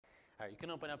All right, you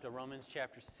can open up to Romans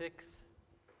chapter 6.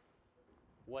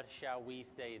 What shall we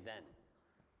say then?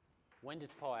 When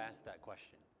does Paul ask that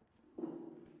question?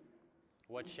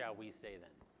 What shall we say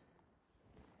then?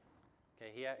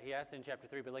 Okay, he asked in chapter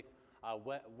 3, but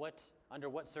under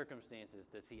what circumstances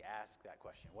does he ask that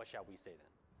question? What shall we say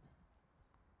then?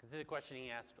 Because this is a question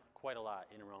he asks quite a lot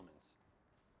in Romans.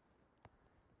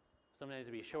 Sometimes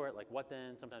it'd be short, like what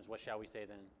then? Sometimes what shall we say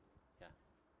then? Yeah.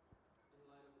 In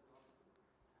light of the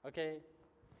gospel. Okay.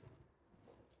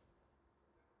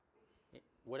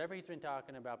 Whatever he's been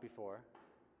talking about before,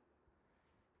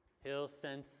 he'll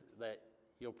sense that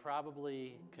you'll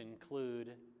probably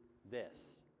conclude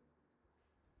this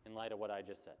in light of what I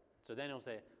just said. So then he'll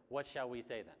say, what shall we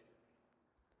say then?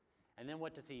 And then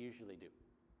what does he usually do?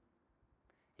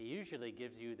 He usually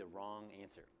gives you the wrong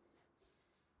answer.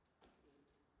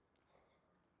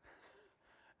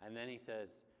 And then he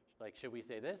says, like, should we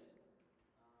say this?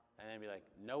 And then be like,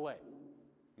 no way.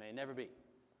 May never be.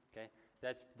 Okay?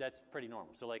 That's pretty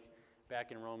normal. So like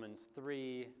back in Romans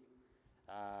 3,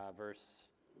 verse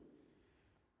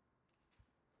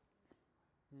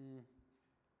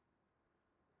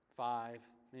 5,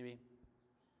 maybe.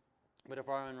 But if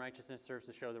our unrighteousness serves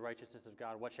to show the righteousness of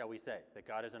God, what shall we say? That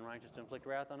God is unrighteous to inflict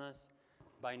wrath on us?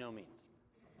 By no means.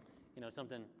 You know,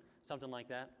 something like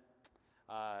that.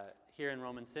 Here in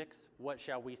Romans 6, what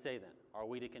shall we say then? Are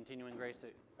we to continue in grace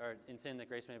or in sin that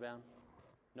grace may abound?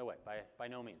 No way, by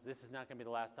no means. This is not going to be the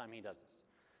last time he does this.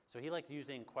 So he likes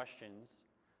using questions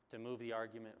to move the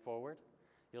argument forward.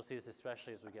 You'll see this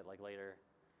especially as we get like later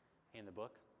in the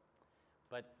book.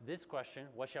 But this question,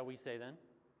 what shall we say then?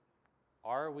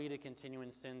 Are we to continue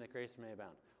in sin that grace may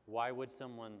abound? Why would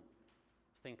someone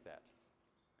think that?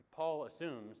 Paul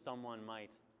assumes someone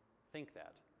might think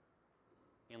that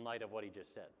in light of what he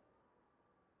just said.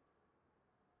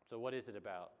 So what is it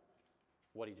about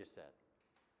what he just said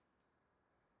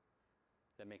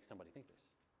that makes somebody think this?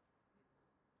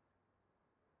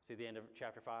 See the end of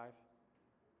chapter 5?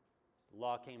 The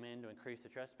law came in to increase the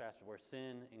trespass, but where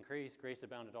sin increased, grace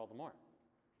abounded all the more.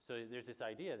 So there's this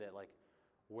idea that like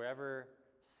wherever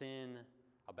sin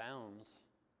abounds,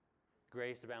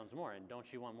 grace abounds more. And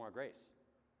don't you want more grace?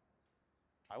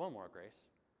 I want more grace.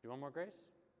 Do you want more grace?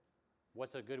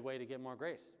 What's a good way to get more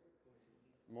grace?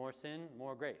 More sin,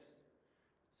 more grace.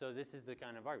 So this is the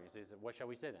kind of argument. So what shall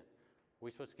we say then? Are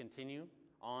we supposed to continue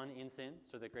on in sin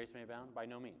so that grace may abound? By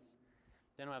no means.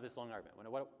 Then we'll have this long argument.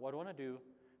 What I want to do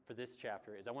for this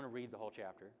chapter is I want to read the whole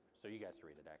chapter, so you guys to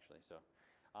read it actually. So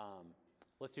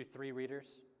let's do 3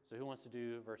 readers. So who wants to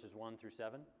do verses 1 through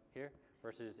 7 here?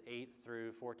 Verses 8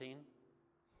 through 14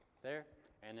 there.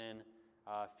 And then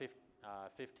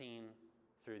 15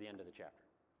 through the end of the chapter.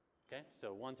 Okay,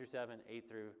 so 1 through 7, 8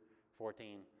 through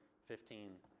 14,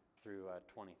 15 through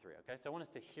 23. Okay, so I want us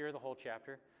to hear the whole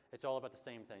chapter. It's all about the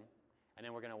same thing. And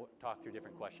then we're going to talk through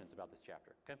different questions about this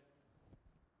chapter. Okay?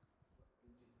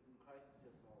 In Christ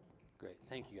Jesus all. Great,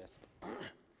 thank you guys.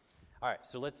 All right,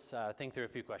 so let's think through a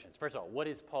few questions. First of all, what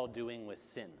is Paul doing with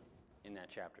sin in that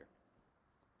chapter?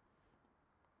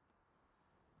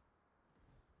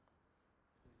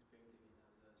 He's painting it as a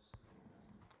slave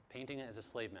master. Painting it as a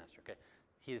slave master. Okay,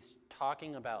 he is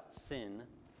talking about sin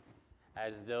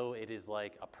as though it is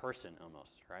like a person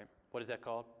almost, right? What is that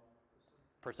called?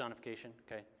 Personification.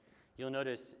 Okay, you'll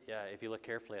notice if you look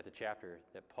carefully at the chapter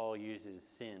that Paul uses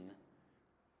sin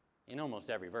in almost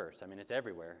every verse. I mean, it's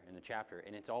everywhere in the chapter,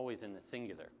 and it's always in the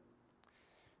singular.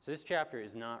 So this chapter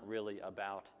is not really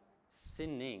about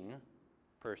sinning,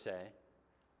 per se,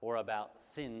 or about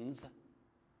sins.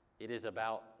 It is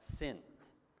about sin.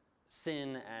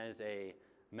 Sin as a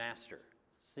master.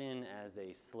 Sin as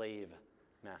a slave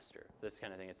master. This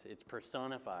kind of thing. It's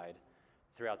personified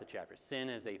throughout the chapter. Sin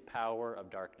as a power of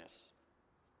darkness.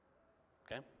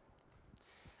 Okay?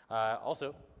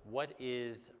 Also, what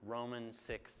is Romans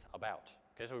 6 about?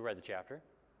 Okay, so we read the chapter.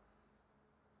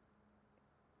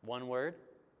 One word,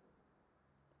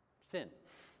 sin.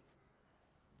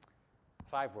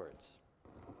 5 words.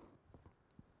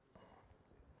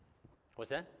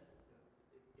 What's that?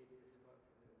 It is about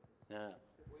sin. No.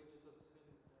 The wages of sin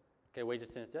is death. Okay, wages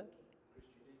of sin is death.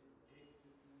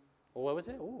 Christianity. Well, what was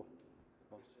it? Ooh.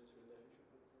 The Christian's relationship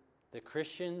with sin. The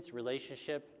Christian's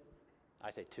relationship, I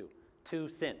say to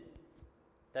sin.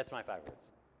 That's my 5 words.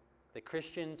 The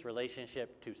Christian's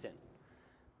relationship to sin.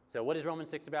 So what is Romans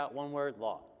 6 about? One word,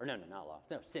 law. Or no, not law.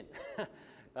 No, sin.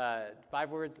 5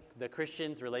 words, the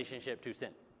Christian's relationship to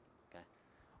sin. Okay.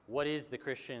 What is the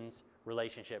Christian's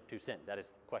relationship to sin? That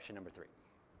is question number 3.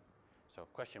 So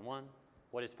question 1,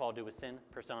 what does Paul do with sin?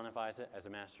 Personifies it as a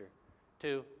master.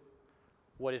 2,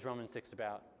 what is Romans 6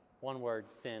 about? One word,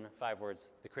 sin. 5 words,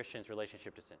 the Christian's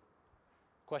relationship to sin.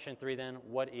 Question 3 then,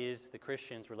 what is the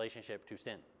Christian's relationship to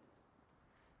sin?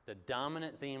 The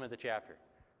dominant theme of the chapter.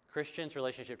 Christian's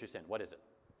relationship to sin. What is it?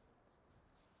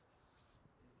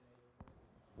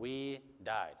 We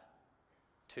died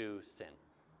to sin.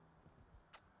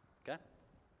 Okay?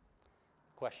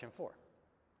 Question 4.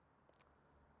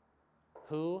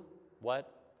 Who,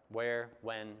 what, where,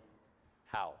 when,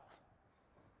 how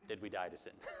did we die to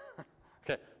sin?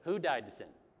 Okay, who died to sin?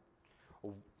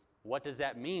 What does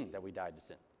that mean that we died to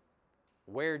sin?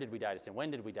 Where did we die to sin?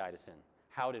 When did we die to sin?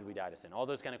 How did we die to sin? All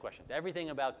those kind of questions. Everything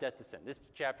about death to sin. This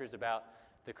chapter is about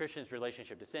the Christian's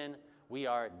relationship to sin. We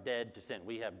are dead to sin.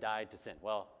 We have died to sin.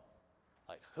 Well,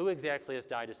 like, who exactly has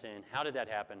died to sin? How did that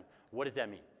happen? What does that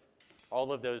mean?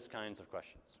 All of those kinds of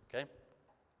questions, okay?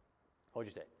 What would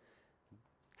you say?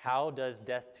 How does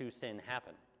death to sin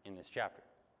happen in this chapter?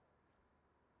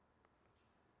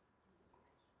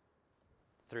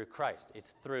 Through Christ.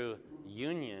 It's through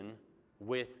union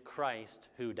with Christ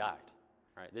who died.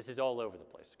 All right, this is all over the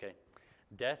place, okay?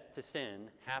 Death to sin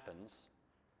happens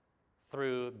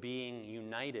through being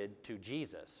united to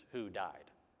Jesus who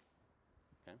died.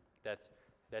 Okay?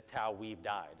 That's how we've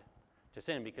died to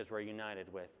sin, because we're united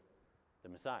with the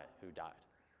Messiah who died.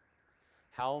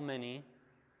 How many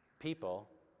people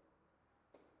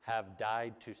have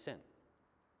died to sin?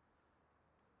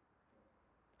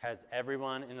 Has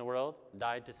everyone in the world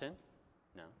died to sin?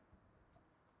 No.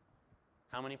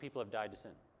 How many people have died to sin?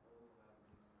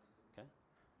 Okay.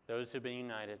 Those who've been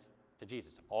united to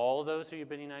Jesus. All those who have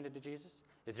been united to Jesus?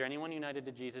 Is there anyone united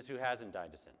to Jesus who hasn't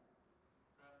died to sin?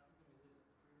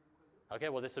 Okay,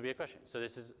 well, this will be a question. So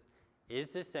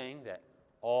is this saying that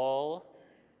all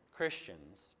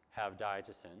Christians have died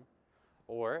to sin?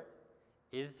 Or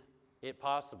is it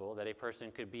possible that a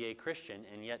person could be a Christian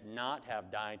and yet not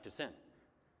have died to sin?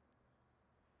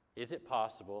 Is it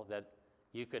possible that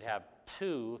you could have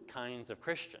two kinds of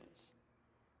Christians?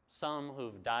 Some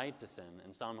who've died to sin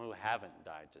and some who haven't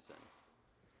died to sin?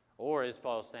 Or is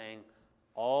Paul saying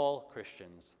all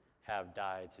Christians have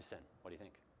died to sin? What do you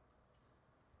think?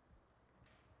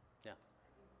 Yeah.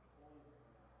 All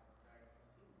died to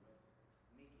sin, but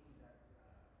making that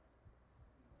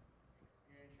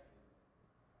experiential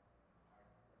is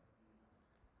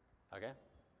hard. Okay.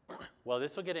 Well,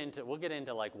 we'll get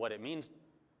into like what it means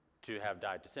to have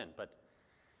died to sin. But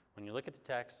when you look at the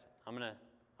text, I'm gonna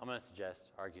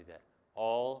argue that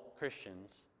all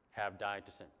Christians have died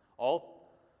to sin.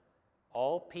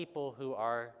 All people who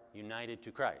are united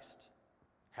to Christ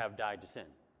have died to sin.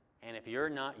 And if you're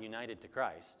not united to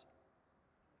Christ,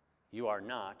 you are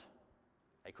not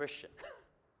a Christian.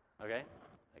 Okay?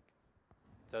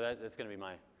 So that's going to be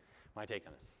my take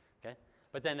on this. Okay?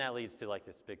 But then that leads to like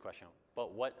this big question.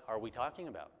 But what are we talking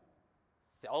about?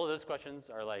 See, all of those questions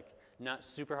are like not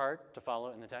super hard to follow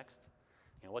in the text.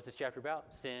 You know, what's this chapter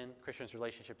about? Sin, Christians'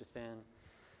 relationship to sin.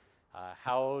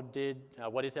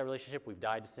 What is that relationship? We've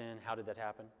died to sin. How did that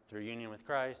happen? Through union with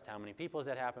Christ. How many people does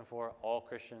that happen for? All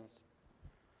Christians.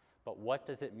 But what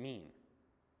does it mean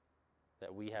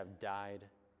that we have died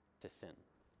to sin?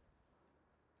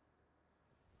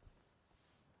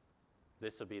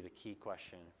 This will be the key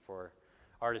question for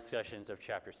our discussions of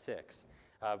chapter 6.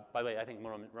 By the way, I think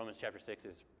Romans chapter 6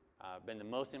 has been the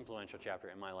most influential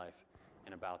chapter in my life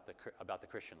and about the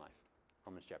Christian life.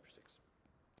 Romans chapter 6.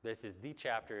 This is the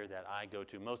chapter that I go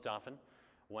to most often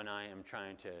when I am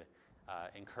trying to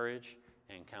encourage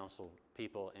and counsel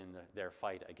people in their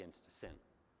fight against sin.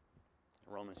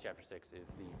 Romans chapter 6 is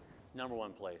the number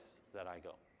one place that I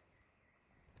go.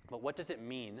 But what does it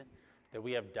mean that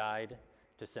we have died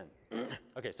to sin?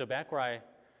 Okay, so back where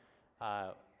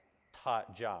I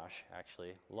taught Josh,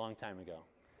 actually, a long time ago,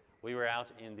 we were out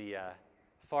in the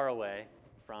far away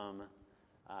from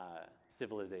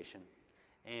civilization,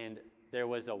 and there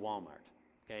was a Walmart.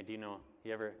 Okay, do you know?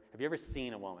 Have you ever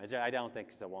seen a Walmart? I don't think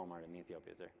there's a Walmart in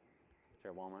Ethiopia. Is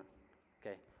there a Walmart?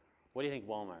 Okay, what do you think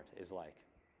Walmart is like?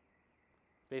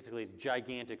 Basically, a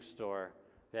gigantic store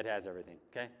that has everything.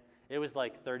 Okay, it was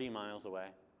like 30 miles away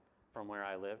from where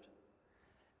I lived,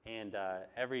 and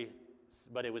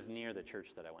but it was near the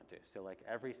church that I went to. So like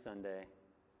every Sunday,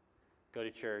 go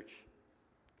to church,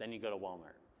 then you go to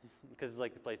Walmart because it's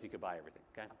like the place you could buy everything.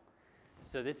 Okay,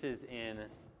 so this is in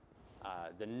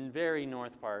the very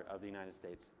north part of the United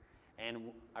States.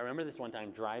 And I remember this one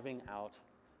time driving out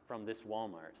from this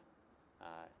Walmart,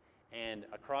 and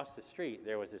across the street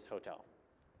there was this hotel.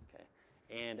 Okay,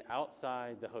 and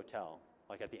outside the hotel,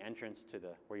 like at the entrance to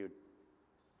where you would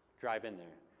drive in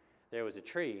there was a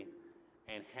tree,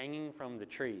 and hanging from the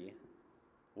tree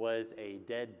was a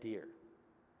dead deer,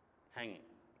 hanging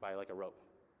by like a rope.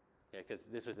 Yeah, because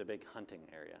this was a big hunting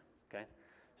area. Okay,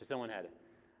 so someone had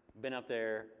been up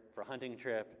there for a hunting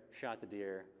trip, shot the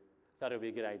deer, thought it would be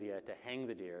a good idea to hang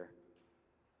the deer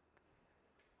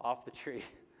off the tree,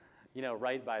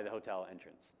 right by the hotel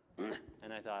entrance.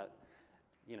 And I thought,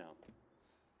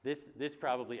 this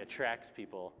probably attracts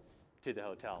people to the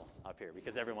hotel up here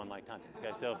because everyone liked hunting.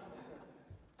 Okay, so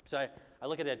I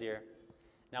look at that deer.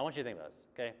 Now I want you to think about this.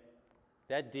 Okay,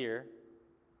 that deer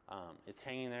is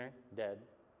hanging there dead,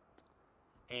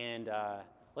 and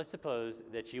let's suppose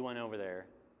that you went over there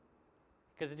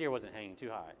because the deer wasn't hanging too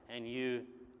high, and you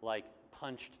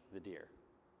punched the deer.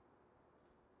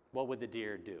 What would the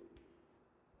deer do?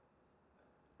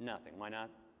 Nothing. Why not?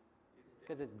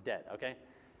 Because it's dead. Okay.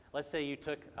 Let's say you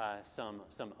took some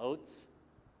oats,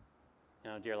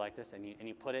 deer like this, and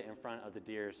you put it in front of the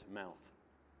deer's mouth.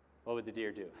 What would the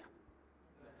deer do?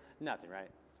 Nothing, right?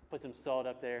 Put some salt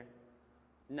up there.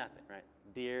 Nothing, right?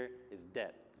 Deer is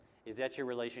dead. Is that your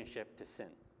relationship to sin?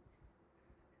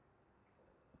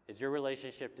 Is your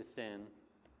relationship to sin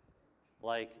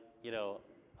like,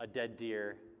 a dead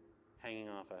deer hanging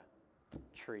off a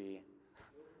tree,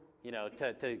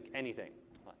 to anything?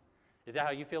 Is that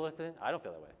how you feel with it? I don't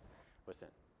feel that way with sin.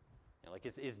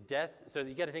 Is death? So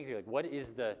you got to think what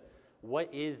is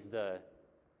the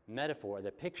metaphor,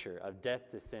 the picture of death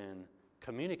to sin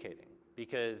communicating?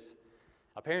 Because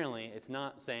apparently it's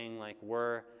not saying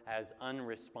we're as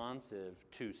unresponsive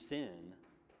to sin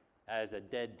as a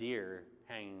dead deer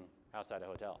hanging outside a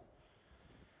hotel.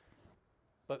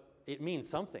 But it means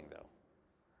something, though.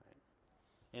 Right?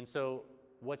 And so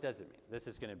what does it mean? This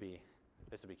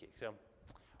will be key. So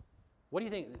what do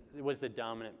you think was the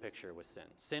dominant picture with sin?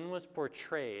 Sin was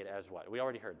portrayed as what? We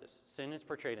already heard this. Sin is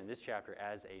portrayed in this chapter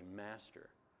as a master,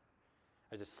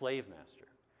 as a slave master,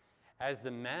 as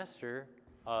the master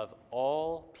of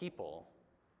all people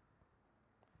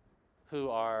who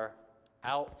are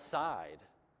outside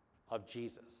of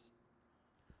Jesus.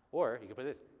 Or you could put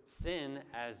this, sin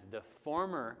as the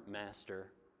former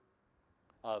master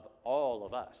of all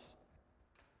of us.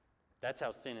 That's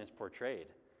how sin is portrayed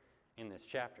in this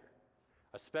chapter,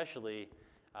 especially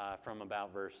from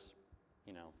about verse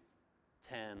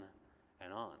 10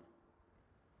 and on.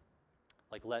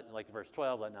 Like verse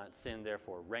 12, let not sin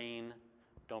therefore reign.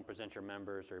 Don't present your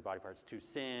members or your body parts to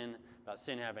sin, about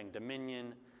sin having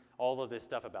dominion, all of this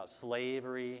stuff about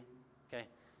slavery. Okay,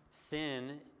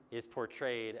 sin is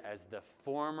portrayed as the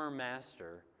former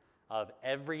master of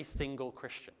every single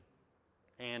Christian.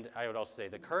 And I would also say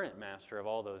the current master of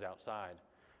all those outside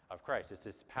of Christ. It's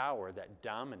this power that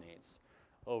dominates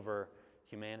over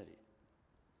humanity.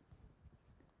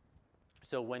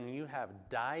 So when you have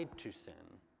died to sin,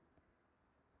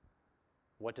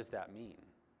 what does that mean?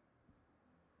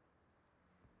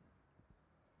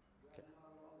 Okay.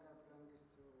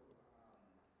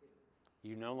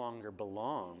 You no longer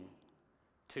belong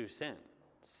to sin.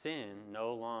 Sin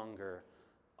no longer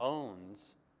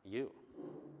owns you.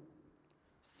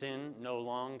 Sin no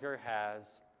longer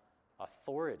has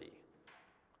authority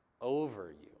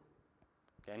over you.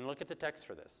 Okay, and look at the text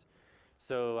for this.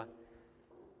 So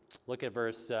look at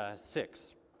verse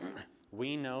 6.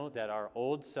 We know that our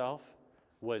old self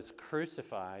was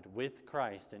crucified with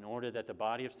Christ in order that the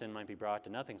body of sin might be brought to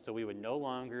nothing, so we would no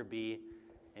longer be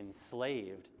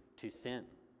enslaved to sin.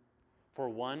 For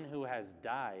one who has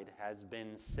died has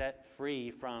been set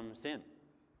free from sin.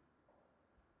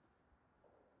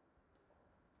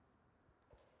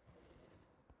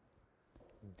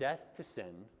 Death to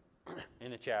sin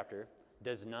in the chapter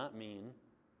does not mean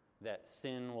that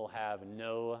sin will have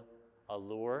no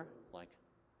allure, like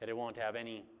that it won't have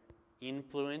any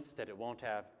influence, that it won't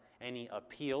have any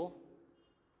appeal.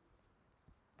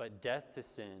 But death to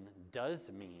sin does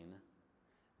mean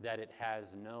that it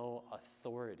has no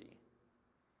authority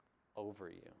over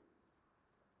you.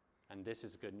 And this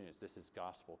is good news. This is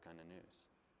gospel kind of news.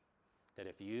 That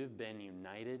if you've been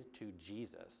united to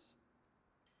Jesus,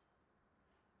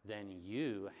 then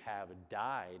you have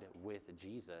died with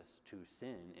Jesus to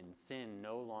sin, and sin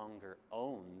no longer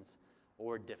owns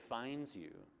or defines you.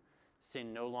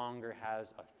 Sin no longer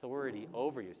has authority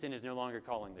over you. Sin is no longer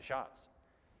calling the shots.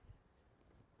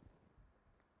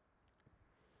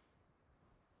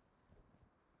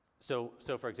 So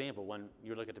for example, when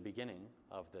you look at the beginning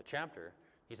of the chapter,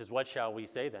 he says, what shall we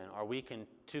say then? Are we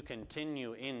to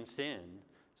continue in sin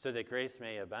so that grace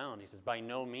may abound? He says, by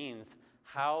no means.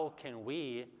 How can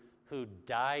we who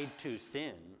died to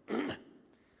sin... You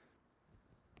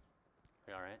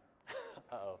all right?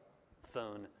 Uh-oh.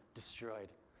 Phone destroyed.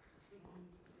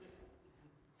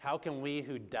 How can we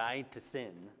who died to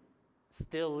sin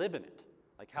still live in it?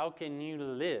 Like, how can you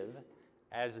live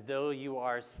as though you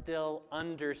are still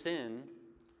under sin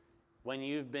when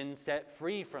you've been set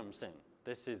free from sin?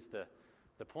 This is the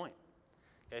point.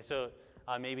 Okay, so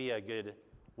maybe a good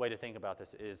way to think about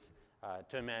this is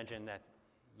to imagine that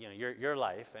your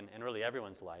life and really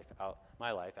everyone's life,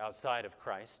 my life outside of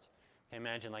Christ.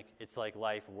 Imagine like it's like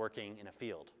life working in a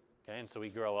field. Okay, and so we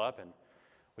grow up and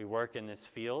we work in this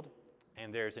field,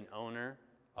 and there's an owner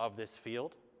of this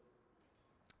field,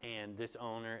 and this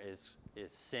owner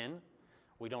is sin.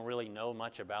 We don't really know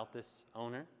much about this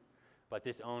owner, but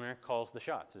this owner calls the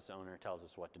shots. This owner tells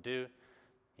us what to do,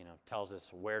 tells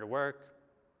us where to work,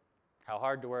 how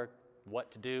hard to work,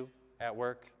 what to do at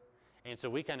work. And so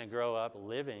we kind of grow up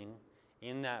living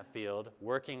in that field,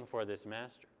 working for this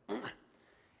master.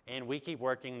 And we keep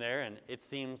working there, and it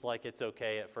seems like it's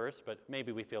okay at first, but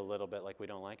maybe we feel a little bit like we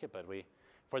don't like it, but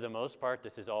for the most part,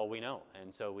 this is all we know.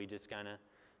 And so we just kind of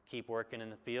keep working in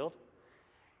the field.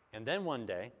 And then one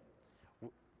day,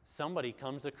 somebody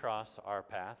comes across our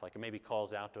path, like maybe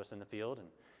calls out to us in the field,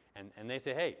 and they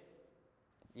say, hey,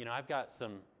 I've got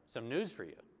some news for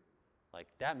you. Like,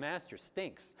 that master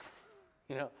stinks.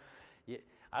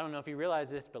 I don't know if you realize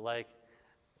this, but like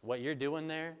what you're doing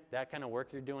there, that kind of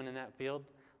work you're doing in that field,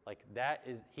 like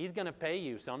he's going to pay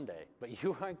you someday, but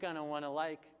you aren't going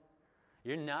to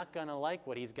you're not going to like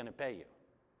what he's going to pay you.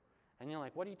 And you're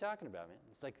like, what are you talking about, man?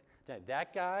 It's like,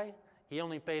 that guy, he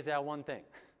only pays out one thing.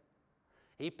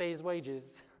 He pays wages,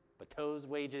 but those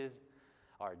wages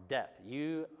are death.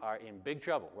 You are in big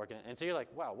trouble working. And so you're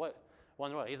like, wow, what?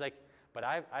 One world. He's like, but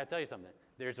I tell you something.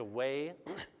 There's a way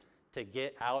to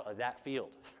get out of that field.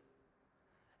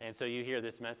 And so you hear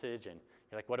this message, and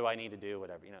you're like, what do I need to do?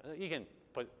 Whatever. You can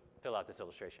fill out this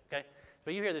illustration, okay?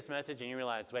 But you hear this message, and you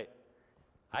realize, wait,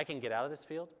 I can get out of this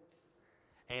field?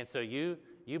 And so you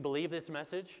believe this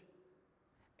message,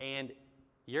 and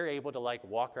you're able to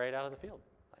walk right out of the field.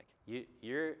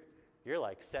 You're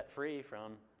like set free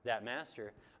from that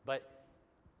master. But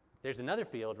there's another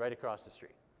field right across the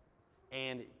street.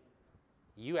 And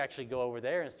you actually go over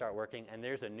there and start working, and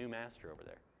there's a new master over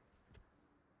there.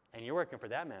 And you're working for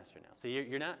that master now. So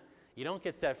you don't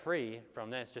get set free from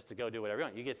this just to go do whatever you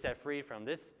want. You get set free from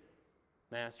this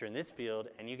master in this field,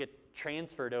 and you get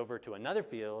transferred over to another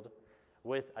field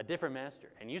with a different master.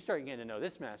 And you start getting to know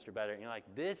this master better, and you're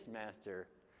like, this master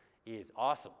is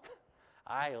awesome.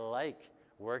 I like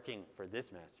working for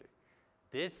this master.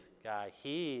 This guy,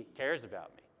 he cares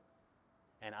about me,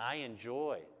 and I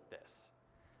enjoy this.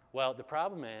 Well, the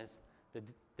problem is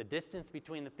the distance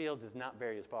between the fields is not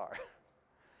very far.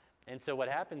 And so what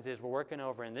happens is we're working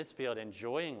over in this field,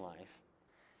 enjoying life,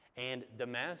 and the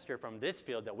master from this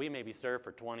field that we maybe served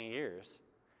for 20 years,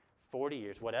 40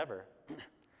 years, whatever,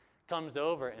 comes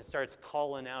over and starts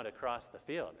calling out across the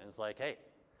field. And it's like, hey,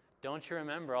 don't you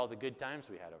remember all the good times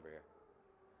we had over here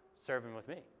serving with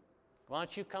me? Why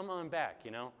don't you come on back,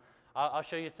 I'll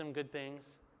show you some good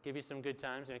things, give you some good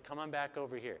times, and come on back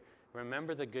over here.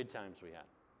 Remember the good times we had.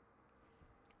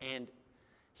 And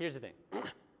here's the thing.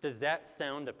 Does that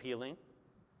sound appealing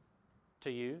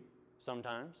to you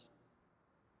sometimes?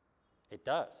 It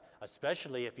does,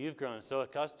 especially if you've grown so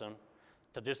accustomed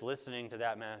to just listening to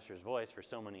that master's voice for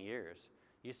so many years.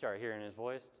 You start hearing his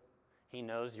voice. He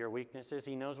knows your weaknesses.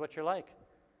 He knows what you're like.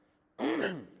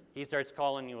 He starts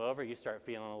calling you over. You start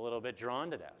feeling a little bit drawn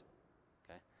to that.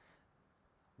 Okay?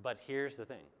 But here's the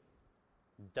thing.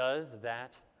 Does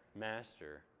that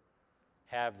master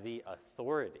have the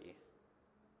authority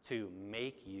to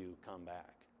make you come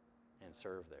back and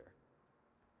serve there?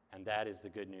 And that is the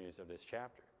good news of this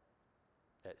chapter.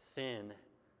 That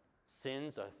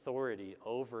sin's authority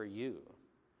over you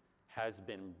has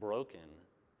been broken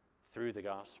through the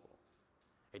gospel.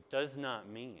 It does not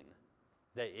mean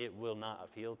that it will not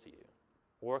appeal to you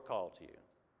or call to you,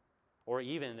 or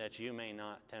even that you may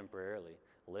not temporarily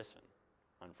listen,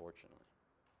 unfortunately,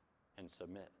 and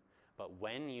submit. But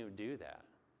when you do that,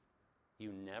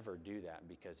 you never do that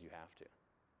because you have to.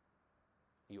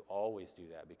 You always do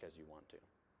that because you want to.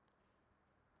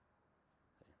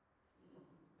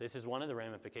 This is one of the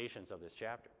ramifications of this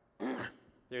chapter.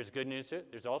 There's good news to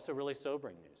it. There's also really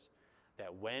sobering news.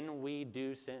 That when we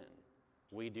do sin,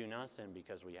 we do not sin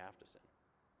because we have to sin.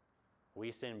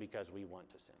 We sin because we want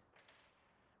to sin.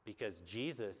 Because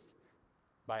Jesus,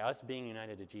 by us being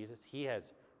united to Jesus, he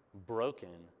has broken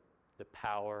the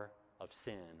power of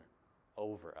sin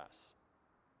over us.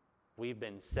 We've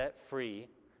been set free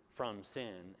from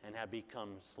sin and have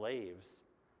become slaves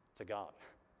to God.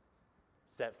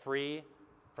 Set free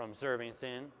from serving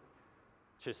sin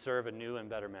to serve a new and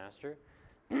better master.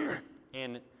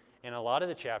 And a lot of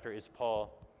the chapter is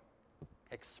Paul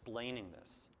explaining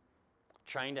this,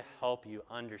 trying to help you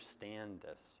understand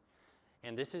this.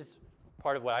 And this is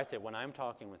part of what I say when I'm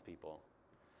talking with people.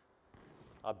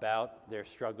 about their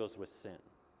struggles with sin.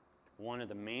 One of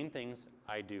the main things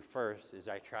I do first is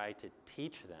I try to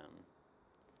teach them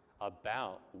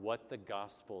about what the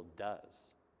gospel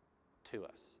does to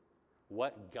us,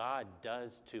 what God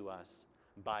does to us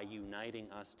by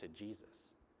uniting us to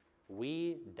Jesus.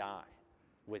 We die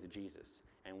with Jesus,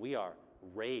 and we are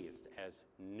raised as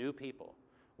new people.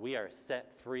 We are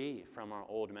set free from our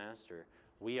old master.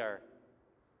 We are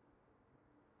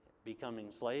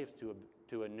becoming slaves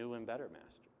to a new and better master.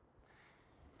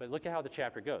 But look at how the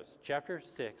chapter goes. Chapter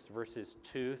 6, verses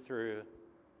 2 through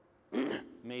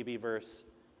maybe verse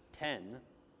 10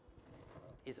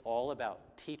 is all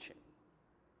about teaching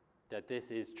that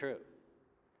this is true.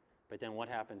 But then what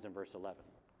happens in verse 11?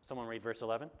 Someone read verse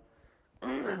 11?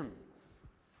 And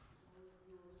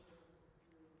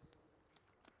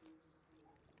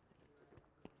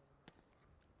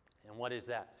what is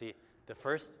that? See, the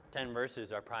first 10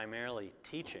 verses are primarily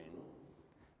teaching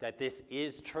that this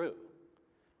is true.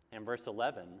 And verse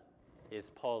 11 is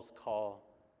Paul's call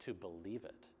to believe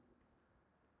it.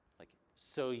 Like,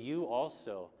 so you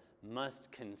also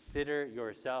must consider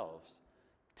yourselves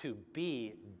to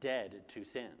be dead to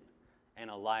sin and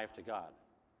alive to God.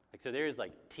 Like, so there is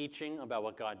like teaching about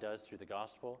what God does through the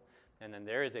gospel, and then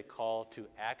there is a call to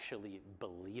actually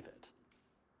believe it,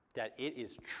 that it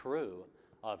is true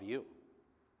of you.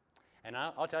 And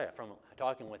I'll tell you, from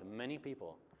talking with many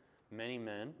people, many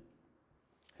men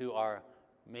who are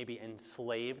maybe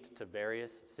enslaved to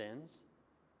various sins,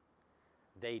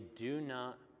 they do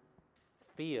not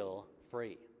feel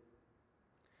free.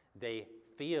 They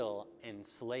feel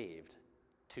enslaved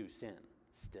to sin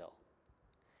still.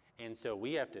 And so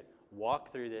we have to walk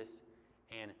through this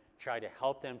and try to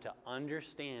help them to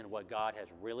understand what God has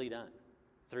really done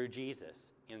through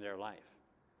Jesus in their life.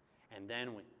 And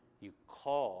then when you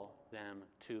call them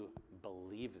to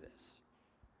believe this.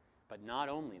 But not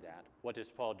only that, what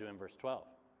does Paul do in verse 12?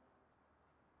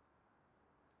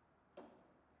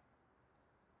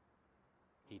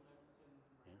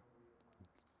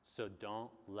 So don't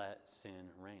let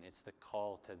sin reign. It's the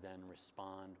call to then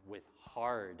respond with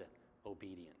hard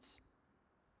obedience.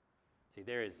 See,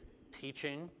 there is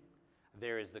teaching,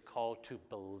 there is the call to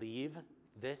believe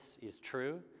this is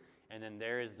true, and then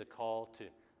there is the call to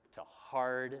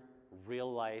hard,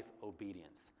 real-life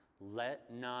obedience. Let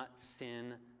not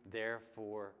sin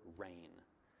therefore reign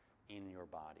in your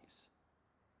bodies,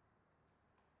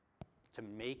 to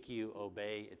make you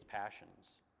obey its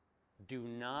passions. Do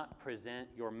not present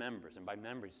your members, and by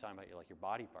members, he's talking about your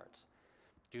body parts.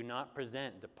 Do not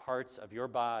present the parts of your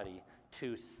body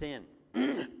to sin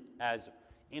as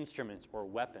instruments or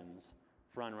weapons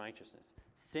for unrighteousness.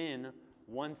 Sin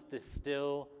wants to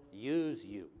still use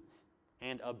you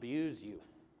and abuse you.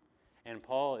 And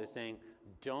Paul is saying,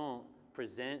 don't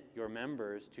present your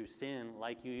members to sin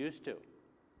like you used to.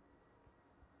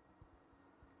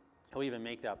 He'll even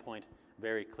make that point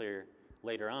very clear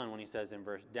later on when he says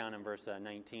down in verse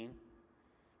 19,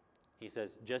 he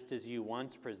says, just as you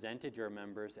once presented your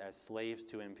members as slaves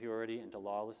to impurity and to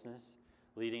lawlessness,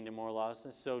 leading to more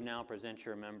lawlessness, so now present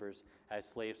your members as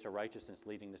slaves to righteousness,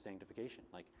 leading to sanctification.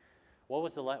 Like,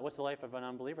 what's the life of an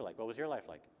unbeliever like? What was your life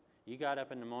like? You got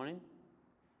up in the morning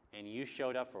and you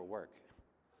showed up for work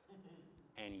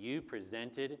and you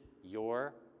presented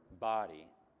your body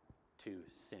to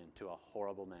sin, to a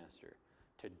horrible master,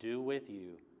 to do with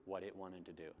you what it wanted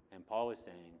to do. And Paul is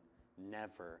saying,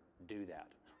 never do that.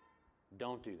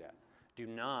 Don't do that. Do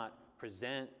not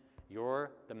present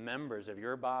the members of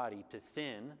your body to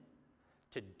sin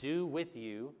to do with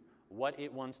you what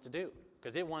it wants to do.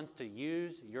 Because it wants to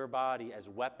use your body as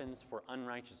weapons for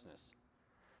unrighteousness,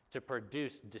 to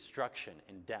produce destruction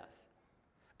and death.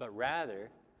 But rather,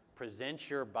 present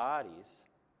your bodies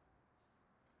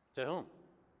to whom?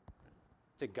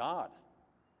 To God,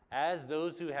 as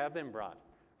those who have been brought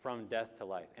from death to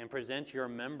life, and present your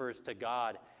members to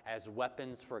God as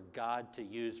weapons for God to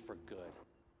use for good,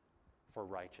 for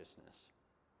righteousness.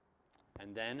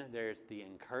 And then there's the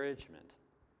encouragement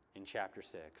in chapter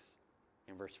 6,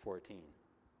 in verse 14,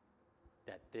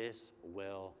 that this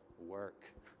will work.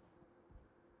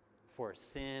 For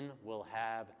sin will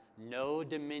have no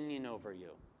dominion over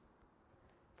you,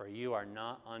 for you are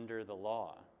not under the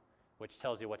law, which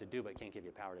tells you what to do but can't give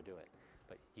you power to do it.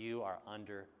 But you are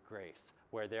under grace,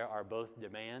 where there are both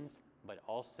demands, but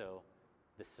also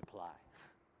the supply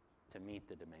to meet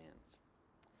the demands,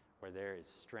 where there is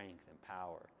strength and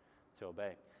power to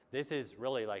obey. This is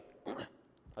really like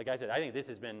I said, I think this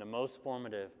has been the most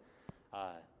formative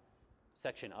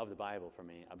section of the Bible for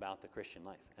me about the Christian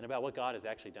life and about what God has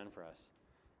actually done for us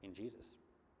in Jesus,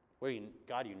 where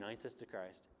God unites us to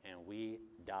Christ and we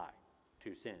die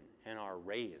to sin and are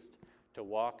raised to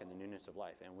walk in the newness of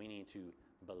life. And we need to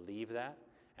believe that,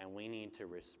 and we need to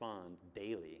respond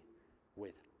daily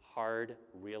with hard,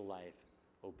 real-life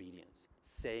obedience,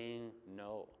 saying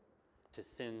no to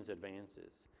sin's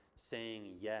advances,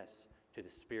 saying yes to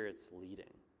the Spirit's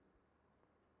leading.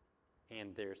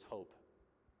 And there's hope,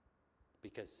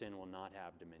 because sin will not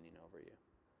have dominion over you,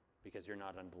 because you're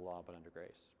not under the law but under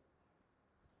grace.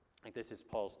 Like, this is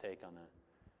Paul's take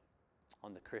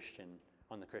on the Christian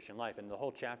life, and the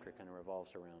whole chapter kind of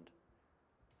revolves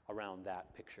around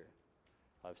that picture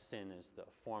of sin as the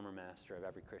former master of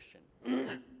every Christian.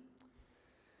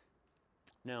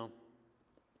 Now,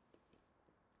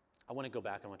 I want to go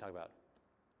back and I want to talk about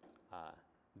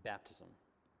baptism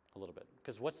a little bit,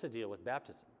 because what's the deal with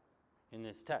baptism in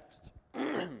this text?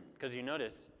 Because you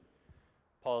notice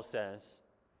Paul says,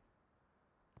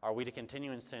 are we to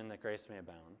continue in sin that grace may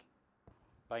abound?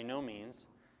 By no means.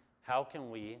 How can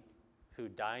we who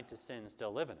died to sin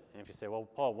still live in it? And if you say, well,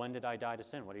 Paul, when did I die to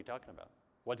sin? What are you talking about?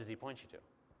 What does he point you to?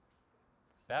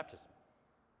 Baptism.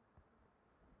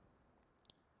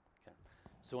 Okay.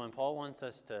 So when Paul wants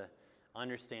us to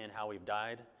understand how we've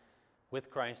died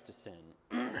with Christ to sin,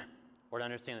 or to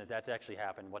understand that that's actually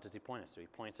happened, what does he point us to? He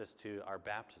points us to our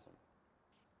baptism.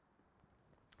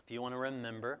 If you want to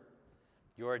remember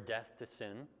your death to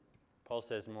sin, Paul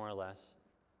says more or less,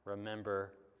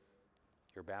 remember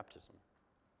your baptism.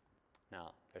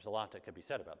 Now, there's a lot that could be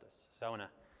said about this, so I want to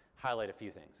highlight a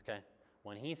few things, okay?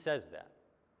 When he says that,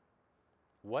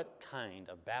 what kind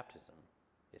of baptism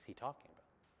is he talking about?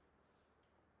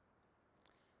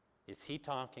 Is he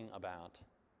talking about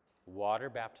water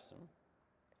baptism,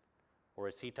 or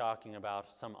is he talking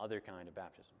about some other kind of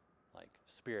baptism, like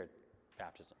spirit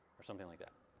baptism or something like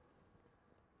that?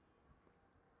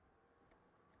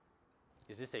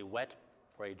 Is this a wet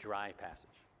or a dry passage?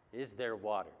 Is there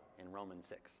water in Romans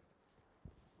 6?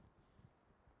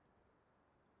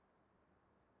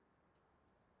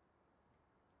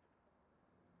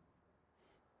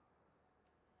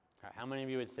 All right, how many of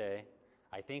you would say,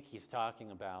 I think he's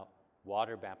talking about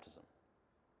water baptism?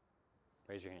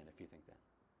 Raise your hand if you think that.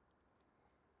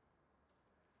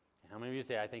 How many of you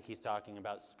say, I think he's talking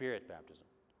about spirit baptism,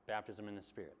 baptism in the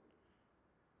Spirit?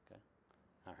 Okay,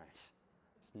 all right.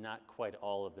 It's not quite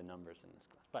all of the numbers in this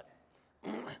class, but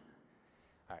all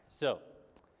right. So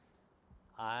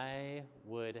I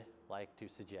would like to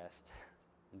suggest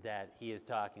that he is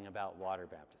talking about water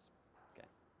baptism. Okay.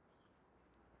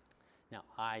 Now,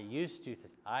 I used to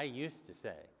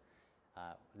say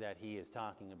that he is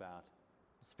talking about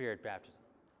spirit baptism.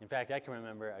 In fact, I can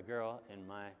remember a girl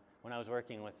when I was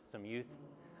working with some youth.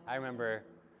 I remember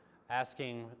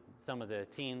asking some of the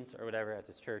teens or whatever at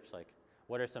this church, like,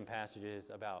 what are some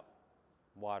passages about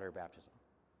water baptism?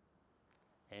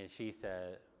 And she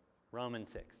said, Romans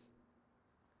 6.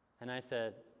 And I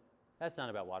said, that's not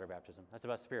about water baptism. That's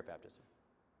about spirit baptism.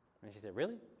 And she said,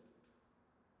 really?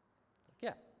 Like,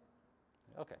 yeah.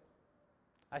 Okay.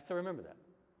 I still remember that.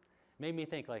 Made me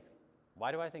think, like,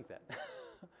 why do I think that?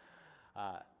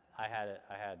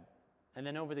 And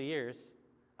then over the years,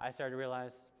 I started to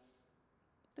realize,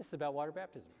 this is about water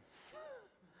baptism.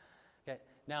 Okay,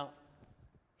 now,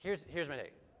 here's my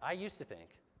take. I used to think,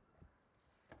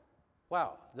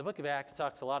 wow, the book of Acts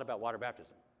talks a lot about water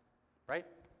baptism, right?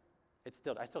 I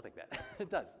still think that. It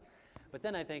does. But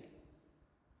then I think,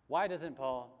 why doesn't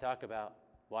Paul talk about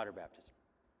water baptism?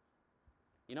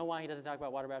 You know why he doesn't talk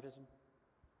about water baptism?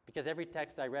 Because every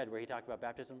text I read where he talked about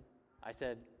baptism, I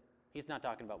said, he's not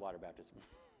talking about water baptism.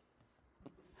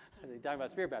 He's talking about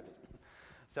spirit baptism.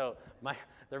 So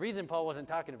the reason Paul wasn't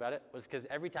talking about it was because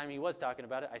every time he was talking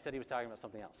about it, I said he was talking about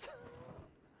something else.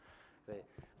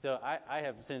 So I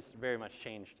have since very much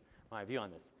changed my view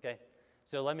on this, okay?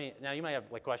 So now you might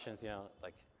have like questions,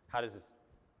 like how does this,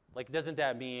 like doesn't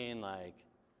that mean like,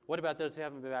 what about those who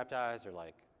haven't been baptized, or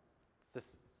like, it's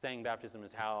just saying baptism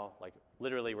is how, like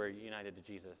literally we're united to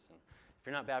Jesus, and if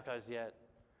you're not baptized yet,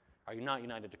 are you not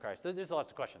united to Christ? So there's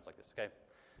lots of questions like this, okay?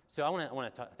 So I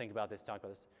want to think about this, talk about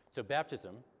this. So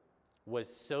baptism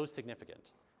was so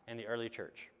significant in the early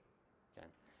church, okay,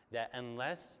 that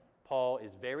unless Paul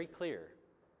is very clear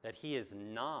that he is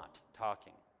not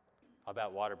talking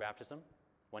about water baptism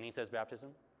when he says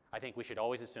baptism, I think we should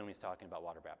always assume he's talking about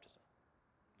water baptism.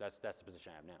 That's the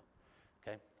position I have now,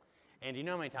 okay? And do you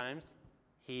know how many times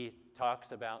he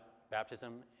talks about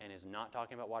baptism and is not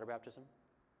talking about water baptism?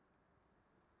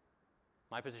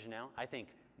 My position now, I think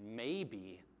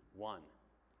maybe one.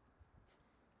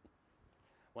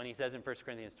 When he says in 1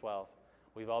 Corinthians 12,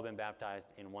 we've all been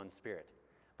baptized in one Spirit.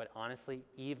 But honestly,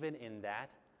 even in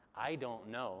that, I don't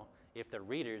know if the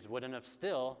readers wouldn't have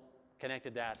still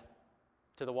connected that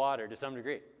to the water to some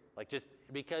degree. Like just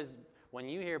because when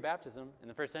you hear baptism in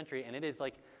the first century, and it is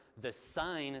like the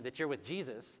sign that you're with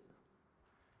Jesus,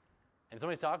 and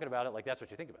somebody's talking about it, like that's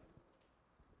what you think about.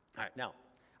 All right, now,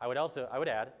 I would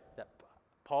add that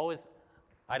Paul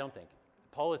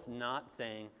is not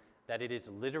saying that it is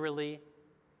literally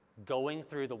going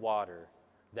through the water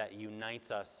that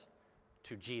unites us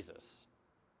to Jesus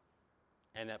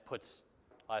and that puts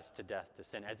us to death to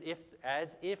sin, as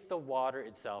if the water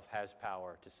itself has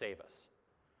power to save us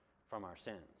from our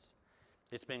sins.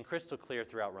 It's been crystal clear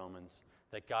throughout Romans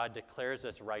that God declares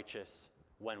us righteous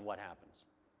when what happens?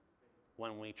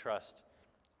 When we trust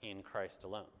in Christ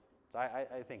alone. So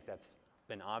I think that's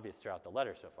been obvious throughout the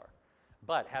letter so far.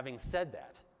 But having said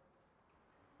that,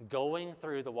 going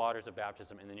through the waters of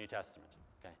baptism in the New Testament,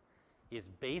 okay, is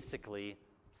basically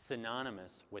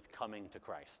synonymous with coming to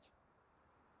Christ.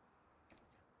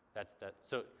 That's that.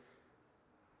 So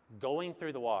going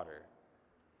through the water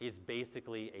is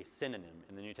basically a synonym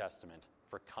in the New Testament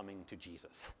for coming to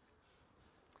Jesus.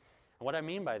 And what I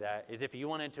mean by that is if you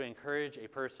wanted to encourage a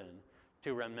person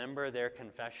to remember their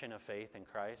confession of faith in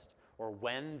Christ, or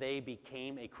when they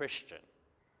became a Christian,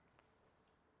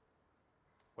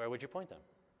 where would you point them?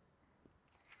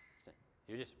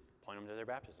 You just point them to their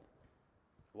baptism.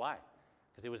 Why?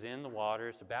 Because it was in the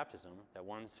waters of baptism that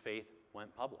one's faith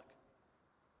went public.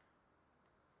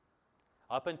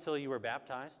 Up until you were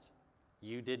baptized,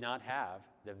 you did not have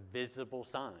the visible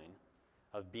sign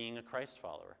of being a Christ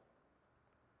follower.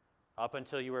 Up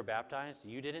until you were baptized,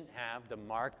 you didn't have the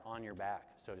mark on your back,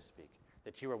 so to speak,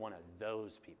 that you were one of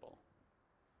those people.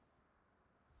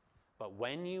 But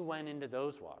when you went into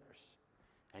those waters,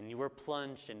 and you were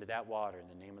plunged into that water in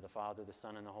the name of the Father, the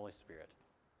Son, and the Holy Spirit,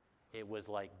 it was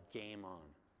like game on.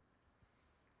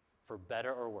 For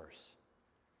better or worse,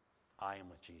 I am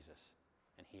with Jesus,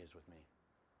 and he is with me.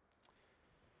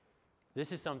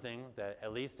 This is something that,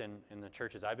 at least in the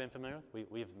churches I've been familiar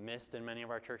with, we've missed in many of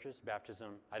our churches.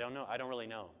 Baptism, I don't really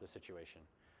know the situation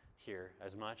here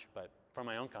as much, but from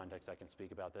my own context I can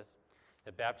speak about this.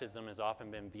 That baptism has often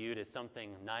been viewed as something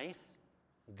nice,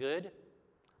 good,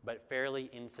 but fairly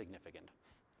insignificant.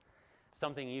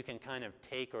 Something you can kind of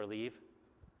take or leave,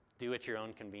 do at your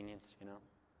own convenience,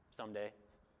 someday,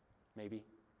 maybe.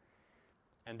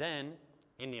 And then,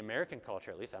 in the American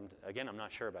culture, at least, I'm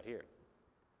not sure about here.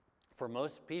 For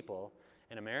most people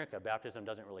in America, baptism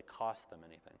doesn't really cost them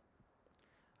anything.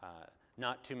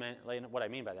 Not too many. What I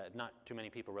mean by that, not too many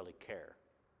people really care,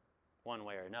 one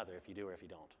way or another, if you do or if you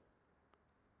don't.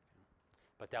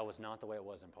 But that was not the way it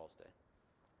was in Paul's day.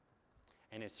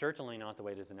 And it's certainly not the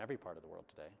way it is in every part of the world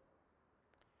today.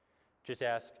 Just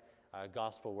ask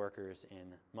gospel workers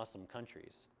in Muslim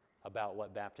countries about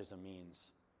what baptism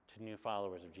means to new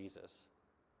followers of Jesus.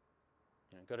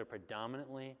 Go to a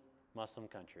predominantly Muslim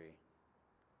country,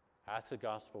 ask a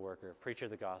gospel worker, preacher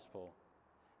of the gospel,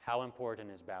 how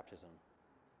important is baptism?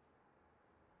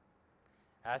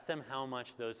 Ask them how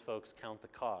much those folks count the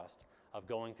cost of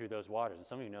going through those waters. And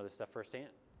some of you know this stuff firsthand.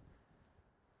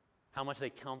 How much they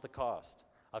count the cost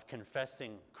of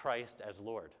confessing Christ as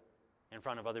Lord in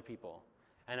front of other people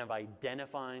and of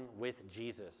identifying with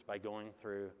Jesus by going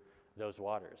through those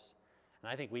waters.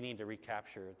 And I think we need to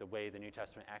recapture the way the New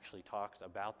Testament actually talks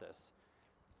about this.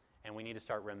 And we need to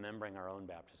start remembering our own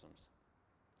baptisms.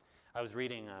 I was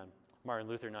reading Martin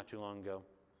Luther not too long ago,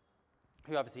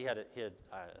 who obviously had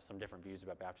some different views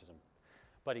about baptism.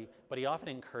 But he often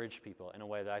encouraged people in a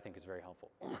way that I think is very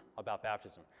helpful about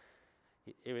baptism.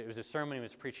 It was a sermon he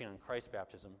was preaching on Christ's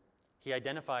baptism. He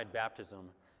identified baptism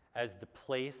as the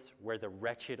place where the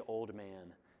wretched old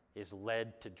man is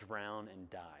led to drown and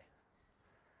die,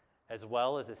 as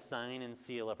well as a sign and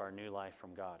seal of our new life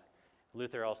from God.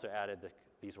 Luther also added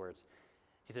these words.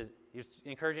 He says, he was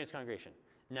encouraging his congregation,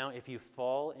 "Now if you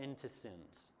fall into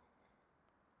sins,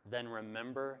 then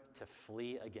remember to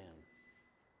flee again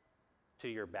to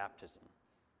your baptism,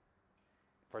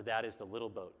 for that is the little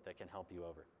boat that can help you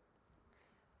over."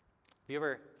 Have you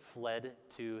ever fled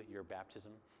to your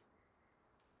baptism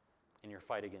in your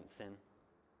fight against sin?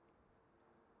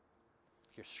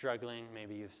 If you're struggling,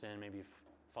 maybe you've sinned, maybe you've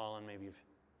fallen, maybe you've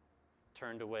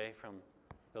turned away from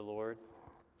the Lord.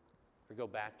 Or go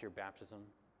back to your baptism.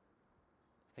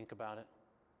 Think about it.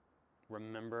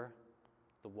 Remember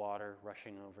the water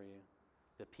rushing over you,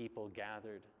 the people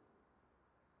gathered,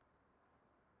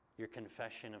 your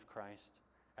confession of Christ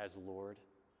as Lord,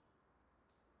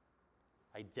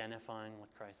 identifying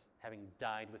with Christ, having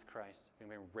died with Christ,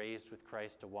 having been raised with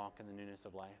Christ to walk in the newness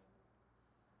of life.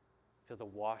 Feel the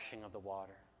washing of the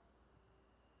water.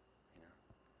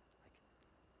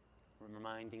 Like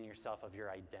reminding yourself of your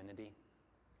identity.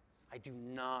 I do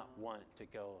not want to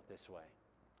go this way.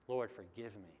 Lord,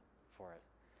 forgive me for it.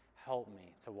 help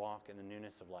me to walk in the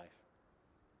newness of life.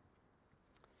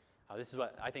 This is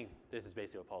what, I think this is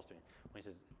basically what Paul's doing. When he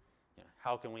says,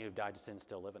 how can we who've died to sin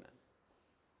still live in it?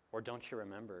 Or don't you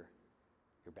remember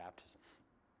your baptism?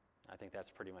 I think that's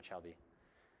pretty much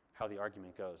how the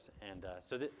argument goes. And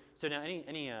so now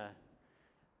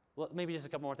well, maybe just a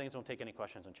couple more things. Don't take any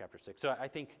questions on chapter 6. So I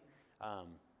think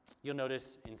you'll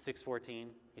notice in 6:14,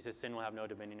 he says, sin will have no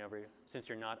dominion over you, since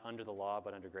you're not under the law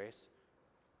but under grace.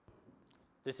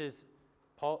 This is,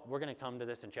 Paul, we're going to come to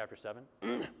this in chapter 7,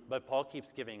 but Paul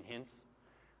keeps giving hints,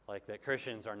 like that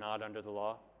Christians are not under the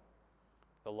law.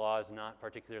 The law is not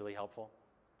particularly helpful,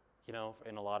 in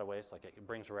a lot of ways. Like it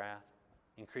brings wrath,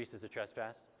 increases the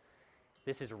trespass.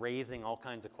 This is raising all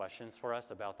kinds of questions for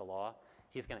us about the law.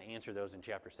 He's going to answer those in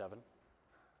chapter 7.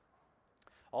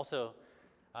 Also,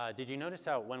 did you notice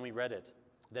how when we read it,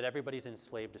 that everybody's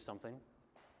enslaved to something?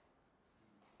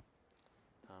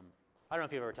 I don't know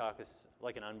if you've ever talked to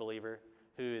like an unbeliever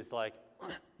who is like,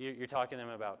 you're talking to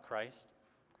them about Christ,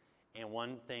 and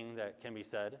one thing that can be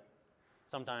said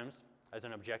sometimes as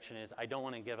an objection is, I don't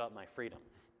want to give up my freedom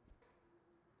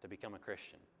to become a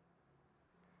Christian.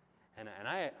 And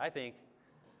I think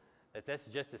that that's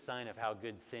just a sign of how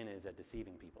good sin is at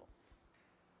deceiving people,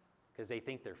 because they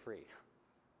think they're free.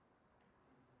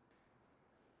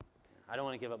 I don't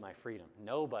want to give up my freedom.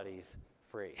 Nobody's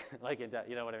free.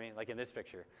 You know what I mean? Like in this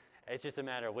picture. It's just a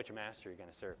matter of which master you're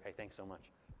going to serve. Hey, thanks so much.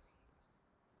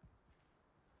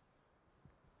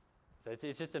 So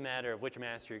it's just a matter of which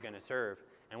master you're going to serve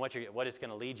and what it's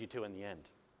going to lead you to in the end.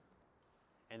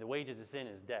 And the wages of sin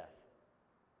is death.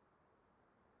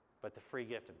 But the free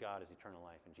gift of God is eternal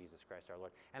life in Jesus Christ our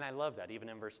Lord. And I love that, even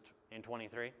in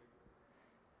 23.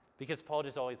 Because Paul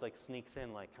just always sneaks in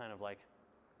kind of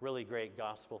really great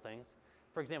gospel things.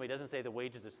 For example, he doesn't say the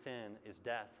wages of sin is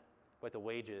death, but the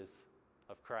wages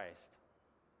of Christ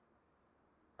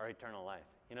are eternal life.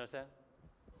 You notice that?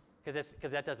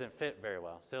 Because that doesn't fit very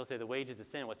well. So he'll say the wages of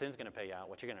sin, what sin's going to pay you out,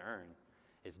 what you're going to earn,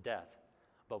 is death.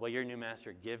 But what your new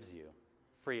master gives you,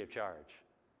 free of charge,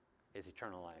 is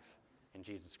eternal life in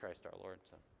Jesus Christ our Lord.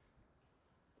 So,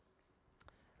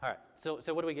 all right.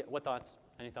 So what do we get? What thoughts?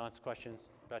 Any thoughts, questions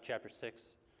about chapter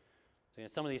 6? So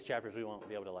some of these chapters we won't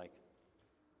be able to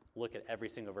look at every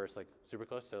single verse super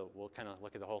close. So we'll kind of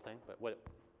look at the whole thing.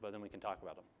 But then we can talk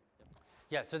about them.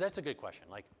 Yeah. So that's a good question.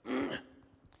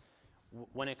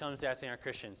 When it comes to asking, are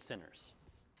Christians sinners?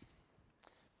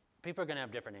 People are going to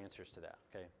have different answers to that.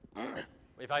 Okay.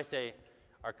 If I say,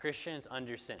 are Christians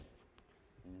under sin?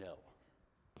 No.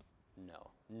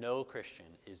 No Christian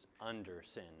is under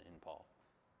sin in Paul.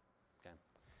 Okay.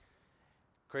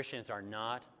 Christians are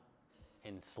not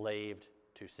enslaved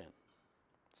to sin.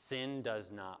 Sin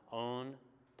does not own,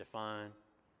 define,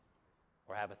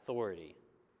 or have authority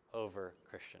over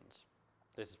Christians.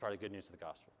 This is part of the good news of the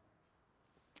gospel.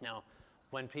 Now,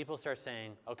 when people start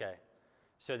saying, okay,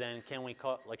 so then can we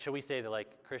should we say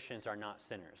that Christians are not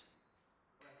sinners?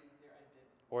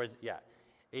 Or is,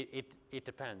 it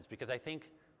depends, because I think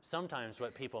sometimes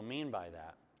what people mean by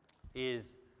that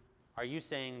is, are you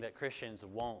saying that Christians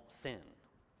won't sin?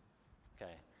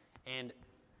 Okay. And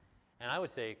I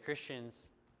would say Christians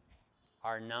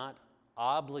are not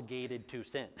obligated to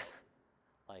sin.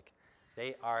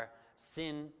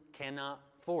 Sin cannot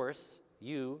force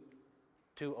you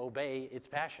to obey its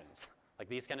passions,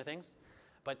 these kind of things.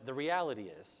 But the reality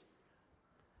is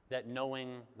that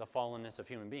knowing the fallenness of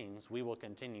human beings, we will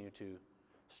continue to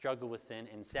struggle with sin,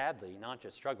 and sadly, not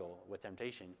just struggle with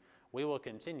temptation, we will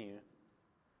continue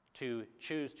to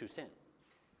choose to sin.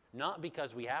 Not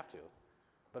because we have to,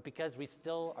 but because we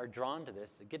still are drawn to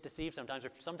this, get deceived sometimes,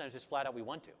 or sometimes just flat out we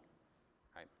want to.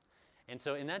 Right? And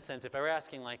so in that sense, if I were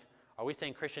asking, are we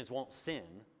saying Christians won't sin,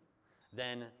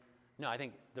 then no, I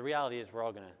think the reality is we're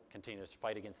all going to continue to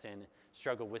fight against sin,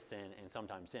 struggle with sin, and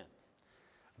sometimes sin.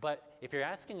 But if you're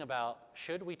asking about,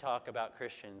 should we talk about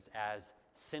Christians as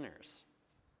sinners,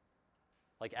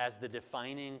 as the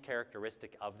defining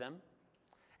characteristic of them?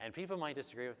 And people might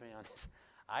disagree with me on this.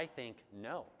 I think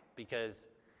no, because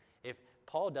if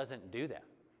Paul doesn't do that,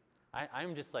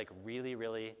 I'm just really,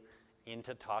 really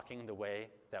into talking the way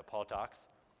that Paul talks.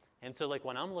 And so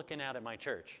when I'm looking out at my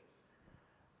church,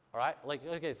 all right,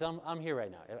 okay, so I'm here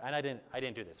right now, and I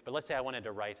didn't do this, but let's say I wanted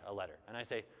to write a letter, and I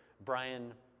say,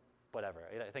 Bryan, whatever,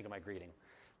 I think of my greeting,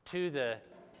 to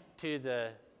the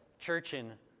church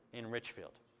in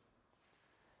Richfield,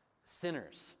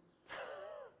 sinners.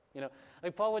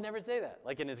 Paul would never say that,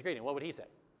 in his greeting. What would he say?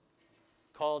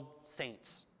 Called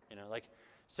saints,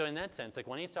 so in that sense,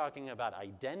 when he's talking about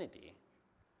identity,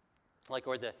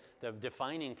 or the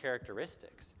defining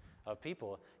characteristics of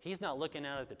people, he's not looking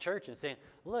out at the church and saying,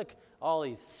 look, all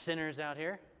these sinners out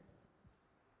here,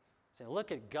 Saying,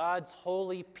 look at God's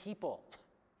holy people.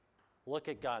 Look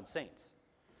at God's saints.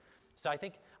 So I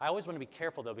think I always want to be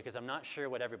careful, though, because I'm not sure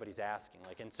what everybody's asking.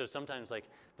 And so sometimes,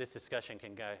 this discussion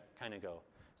can kind of go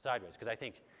sideways, because I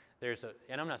think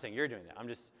and I'm not saying you're doing that. I'm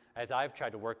just, as I've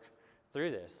tried to work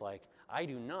through this, I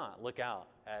do not look out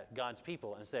at God's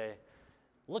people and say,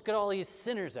 look at all these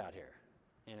sinners out here.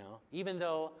 Even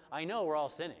though I know we're all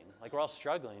sinning, we're all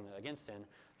struggling against sin,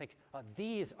 I think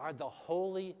these are the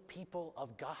holy people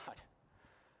of God.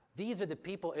 These are the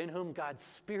people in whom God's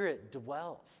Spirit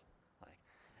dwells.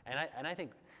 And I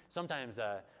think sometimes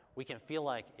we can feel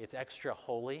like it's extra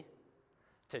holy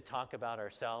to talk about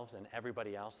ourselves and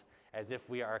everybody else as if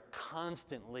we are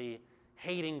constantly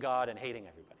hating God and hating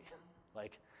everybody.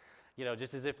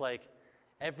 Just as if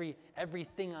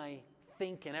everything I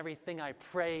think and everything I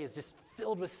pray is just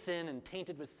filled with sin and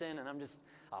tainted with sin, and I'm just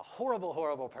a horrible,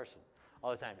 horrible person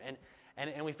all the time.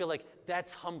 And we feel like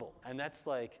that's humble and that's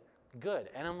good.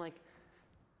 And I'm like,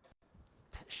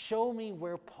 show me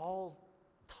where Paul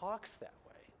talks that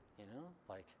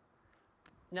way,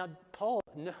 Now, Paul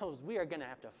knows we are going to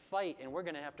have to fight, and we're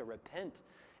going to have to repent,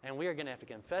 and we are going to have to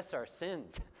confess our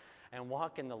sins and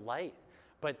walk in the light.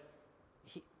 But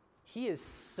he is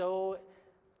so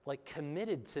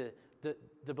committed to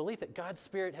the belief that God's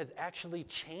Spirit has actually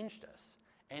changed us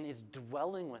and is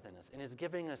dwelling within us and is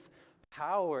giving us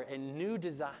power and new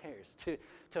desires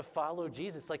to follow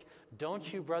Jesus.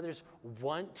 Don't you, brothers,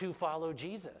 want to follow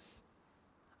Jesus?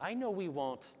 I know we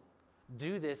won't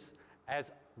do this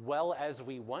as well as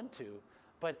we want to,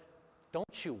 but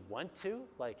don't you want to?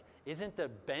 Isn't the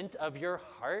bent of your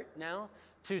heart now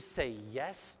to say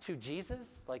yes to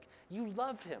Jesus? You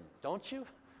love him, don't you?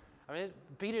 I mean,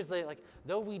 Peter's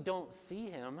though we don't see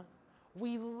him,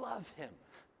 we love him.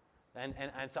 And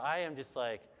so I am just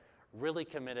really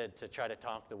committed to try to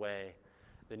talk the way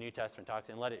the New Testament talks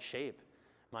and let it shape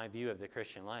my view of the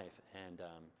Christian life. And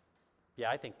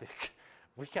I think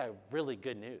we got really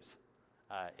good news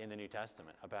in the New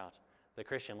Testament about the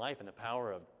Christian life and the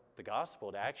power of the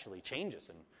gospel to actually change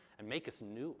us and make us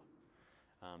new.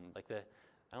 I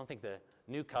don't think the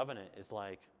new covenant is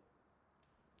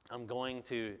I'm going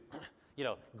to,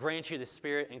 grant you the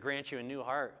Spirit and grant you a new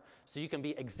heart so you can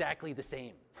be exactly the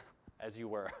same as you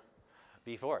were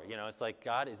before. It's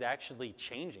God is actually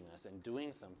changing us and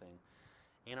doing something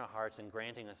in our hearts and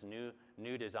granting us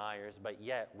new desires, but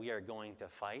yet we are going to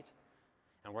fight,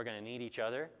 and we're going to need each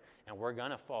other, and we're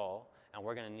going to fall, and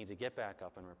we're going to need to get back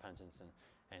up in repentance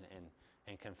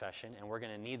and confession, and we're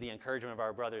going to need the encouragement of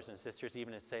our brothers and sisters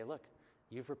even to say, look,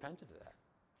 you've repented of that.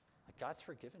 God's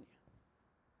forgiven you.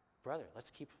 Brother, let's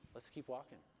keep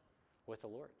walking with the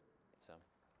Lord. So,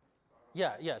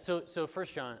 yeah. So 1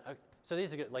 John. So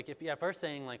these are good. If we're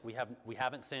saying we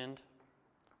haven't sinned,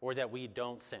 or that we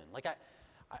don't sin.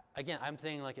 I'm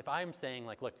saying if I'm saying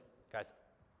look, guys,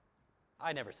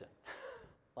 I never sin.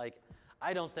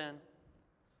 I don't sin.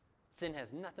 Sin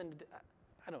has nothing to do.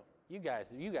 I don't. You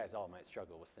guys all might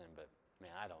struggle with sin, but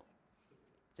man, I don't.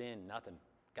 Sin, nothing.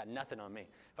 Got nothing on me.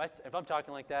 If I'm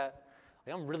talking like that,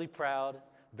 I'm really proud,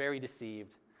 very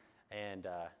deceived, and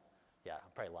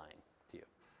I'm probably lying to you.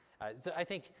 So I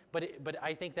think, but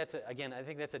I think that's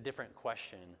a different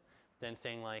question than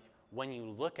saying when you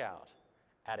look out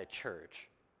at a church,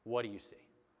 what do you see?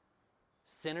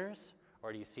 Sinners,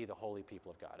 or do you see the holy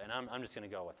people of God? And I'm just going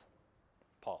to go with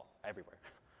Paul everywhere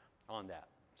on that.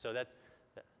 So that.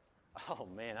 Oh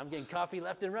man, I'm getting coffee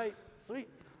left and right. Sweet.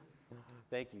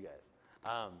 Thank you guys.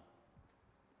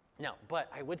 Now,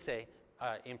 but I would say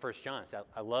in 1 John, so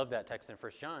I love that text in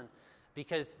 1 John,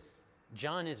 because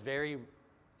John is very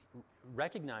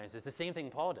recognized it's the same thing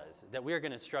Paul does, that we are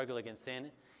going to struggle against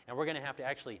sin, and we're going to have to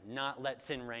actually not let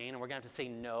sin reign, and we're going to have to say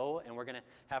no, and we're going to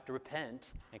have to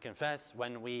repent and confess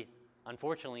when we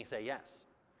unfortunately say yes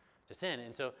to sin.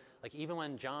 And so even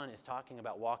when John is talking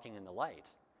about walking in the light,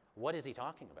 what is he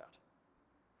talking about?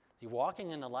 See,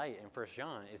 walking in the light in 1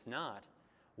 John is not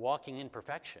walking in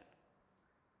perfection.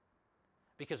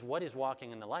 Because what is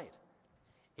walking in the light?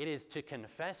 It is to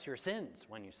confess your sins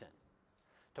when you sin.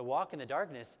 To walk in the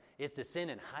darkness is to sin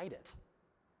and hide it.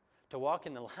 To walk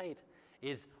in the light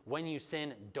is when you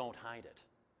sin, don't hide it.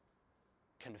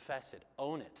 Confess it,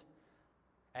 own it.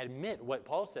 Admit what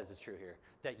Paul says is true here,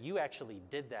 that you actually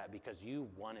did that because you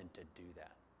wanted to do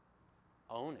that.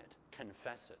 Own it,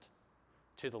 confess it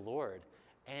to the Lord,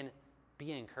 and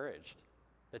be encouraged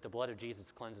that the blood of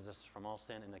Jesus cleanses us from all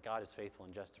sin, and that God is faithful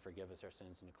and just to forgive us our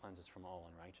sins and to cleanse us from all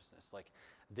unrighteousness.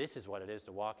 This is what it is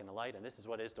to walk in the light, and this is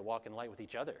what it is to walk in the light with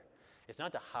each other. It's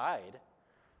not to hide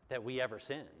that we ever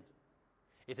sin.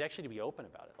 It's actually to be open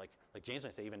about it. Like James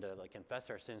might say, even to confess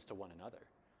our sins to one another.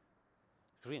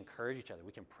 Because we encourage each other.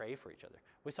 We can pray for each other.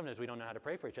 Sometimes we don't know how to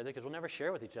pray for each other because we'll never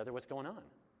share with each other what's going on.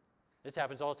 This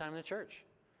happens all the time in the church.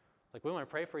 Like, we want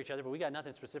to pray for each other, but we got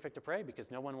nothing specific to pray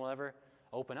because no one will ever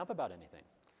open up about anything.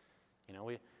 You know,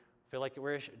 we feel like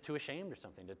we're too ashamed or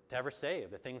something to ever say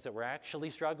the things that we're actually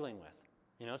struggling with.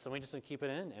 You know, so we just keep it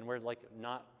in, and we're like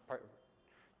not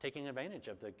taking advantage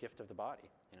of the gift of the body,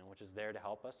 you know, which is there to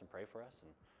help us and pray for us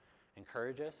and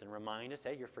encourage us and remind us,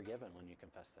 hey, you're forgiven when you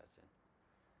confess that sin.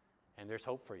 And there's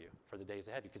hope for you for the days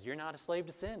ahead because you're not a slave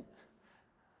to sin.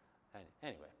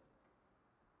 Anyway.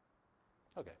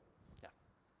 Okay. Yeah.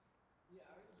 Yeah,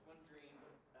 I was just wondering,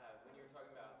 when you were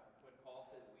talking about when Paul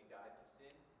says we died to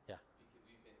sin, Yeah. because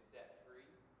we've been set free.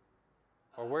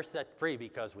 Or we're set free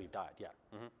because we've died. Yeah.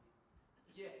 Mm-hmm.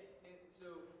 Yes, and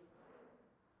so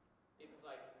it's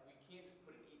like we can't just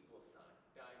put an equal sign.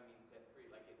 Dying means set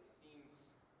free. Like, it seems,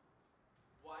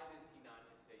 why does he not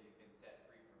just say you've been set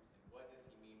free from sin? What does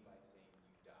he mean by saying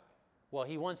you died? Well,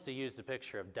 he wants to use the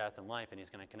picture of death and life, and he's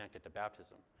going to connect it to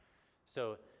baptism.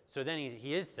 So then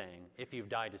he is saying, if you've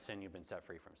died to sin, you've been set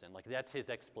free from sin. Like, that's his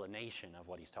explanation of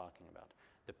what he's talking about.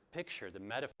 The picture, the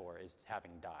metaphor is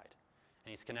having died.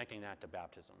 And he's connecting that to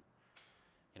baptism.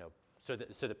 You know, so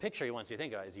the picture he wants you to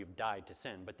think of is you've died to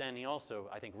sin. But then he also,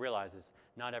 I think, realizes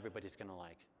not everybody's going to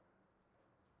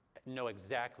know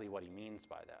exactly what he means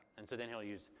by that. And so then he'll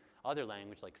use other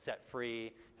language like set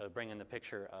free. He'll bring in the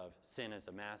picture of sin as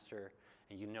a master,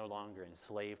 and you no longer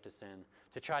enslaved to sin,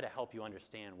 to try to help you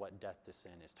understand what death to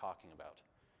sin is talking about.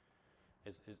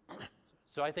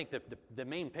 So I think the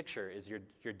main picture is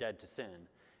you're dead to sin,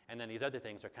 and then these other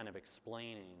things are kind of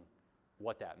explaining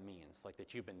what that means. Like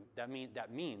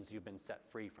that means you've been set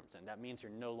free from sin. That means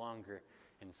you're no longer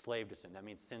enslaved to sin. That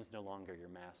means sin's no longer your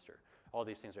master. All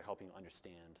these things are helping you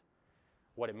understand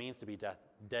what it means to be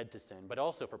dead to sin. But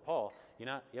also for Paul, you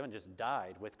haven't just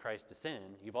died with Christ to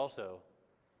sin. You've also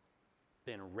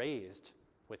been raised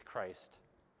with Christ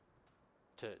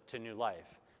to new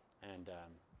life. And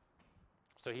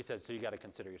so he says, so you got to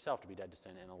consider yourself to be dead to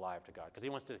sin and alive to God, because he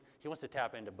wants to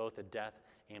tap into both the death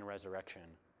and resurrection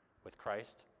with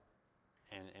Christ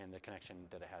and the connection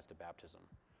that it has to baptism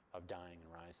of dying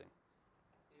and rising.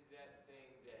 Is that saying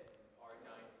that our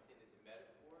dying to sin is a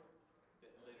metaphor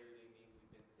that literally means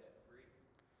we've been set free?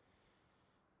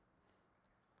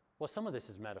 Well, some of this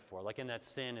is metaphor, like in that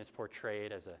sin is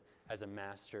portrayed as a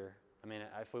master. I mean,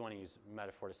 if we want to use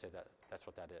metaphor to say that, that's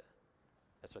what that is.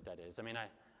 That's what that is. I mean,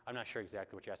 I'm not sure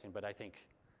exactly what you're asking, but I think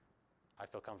I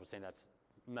feel comfortable saying that's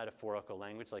metaphorical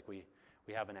language, like we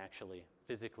haven't actually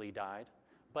physically died.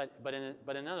 But in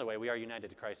another way, we are united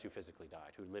to Christ who physically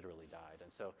died, who literally died.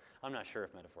 And so I'm not sure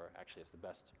if metaphor actually is the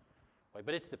best way,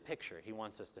 but it's the picture he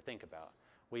wants us to think about.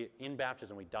 In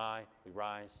baptism, we die, we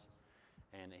rise,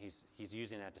 and he's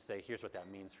using that to say, here's what that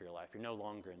means for your life. You're no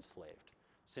longer enslaved.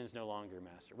 Sin's no longer your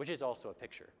master, which is also a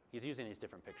picture. He's using these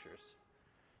different pictures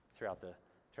throughout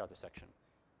the section.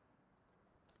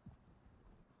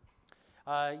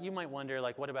 You might wonder,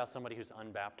 like, what about somebody who's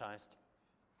unbaptized?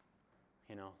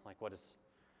 You know, like what is...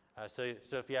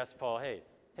 So if you ask Paul, hey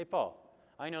Paul,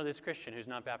 I know this Christian who's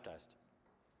not baptized.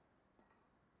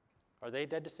 Are they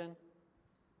dead to sin?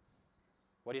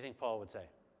 What do you think Paul would say?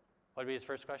 What would be his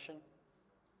first question?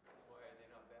 Why are they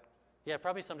not baptized? Yeah,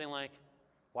 probably something like,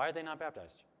 why are they not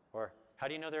baptized? Or, how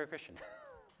do you know they're a Christian?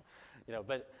 You know,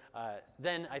 but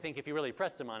then I think if you really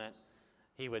pressed him on it,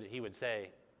 he would say,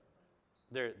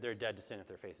 they're dead to sin if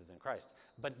their faith is in Christ.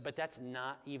 But that's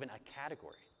not even a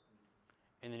category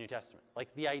in the New Testament.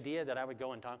 Like the idea that I would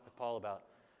go and talk with Paul about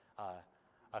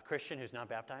a Christian who's not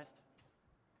baptized,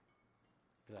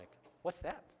 be like, what's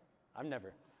that? I've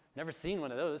never seen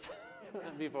one of those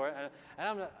before.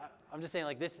 And I'm just saying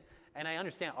like this, and I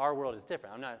understand our world is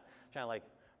different. I'm not trying to like,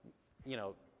 you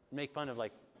know, make fun of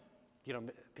like, you know,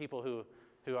 people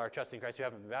who are trusting Christ who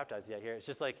haven't been baptized yet here. It's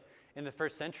just like in the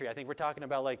first century, I think we're talking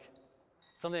about like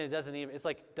something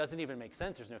that doesn't even make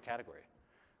sense. There's no category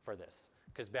for this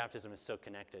because baptism is so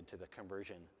connected to the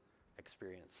conversion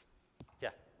experience. Yeah.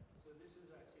 So this was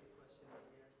actually a question that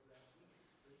we asked last week.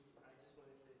 I just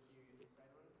wanted to hear your insight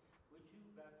on it. Would you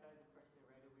baptize a person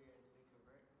right away as they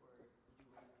convert, or would you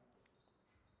wait?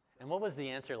 And what was the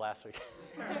answer last week?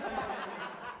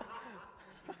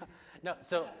 No,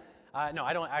 so no,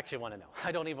 I don't actually want to know.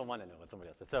 I don't even want to know what somebody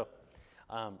else says. So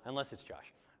unless it's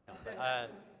Josh. No, but,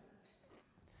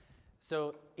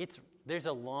 so there's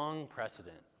a long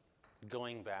precedent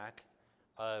going back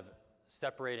of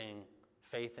separating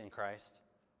faith in Christ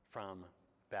from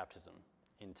baptism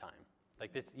in time.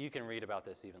 Like this, you can read about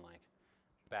this even like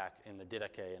back in the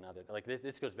Didache and other, like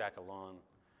this goes back a long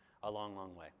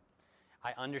way.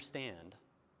 I understand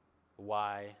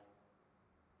why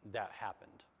that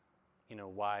happened.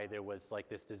 Why there was like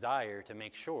this desire to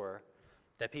make sure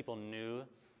that people knew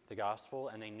the gospel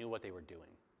and they knew what they were doing.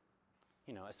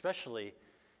 Especially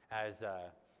as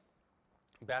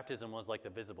baptism was like the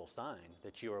visible sign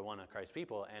that you were one of Christ's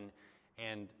people,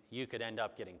 and you could end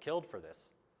up getting killed for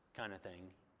this kind of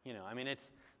thing.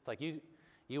 It's like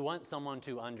you want someone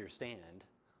to understand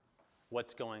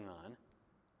what's going on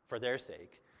for their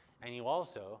sake, and you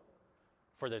also,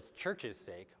 for the church's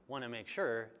sake, want to make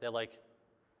sure that like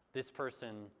this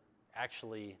person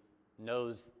actually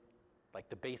knows like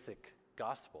the basic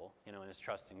gospel, and is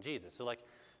trusting Jesus.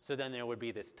 So then there would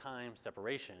be this time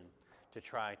separation to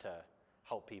try to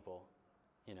help people,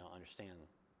 understand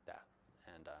that.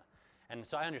 And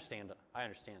so I understand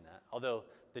that. Although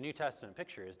the New Testament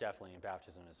picture is definitely in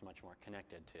baptism is much more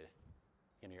connected to,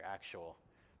 your actual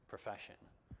profession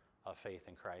of faith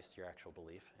in Christ, your actual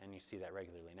belief, and you see that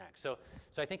regularly in Acts. So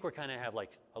I think we're kind of have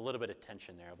like a little bit of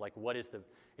tension there of like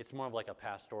it's more of like a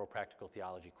pastoral practical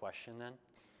theology question then.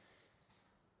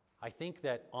 I think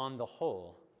that on the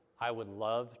whole, I would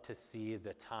love to see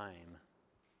the time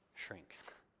shrink.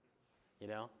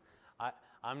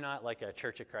 I'm not like a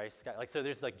Church of Christ guy. Like, so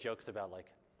there's like jokes about like,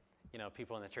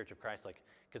 people in the Church of Christ, like,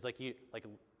 because like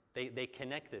they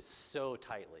connect this so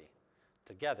tightly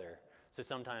together. So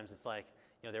sometimes it's like,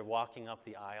 they're walking up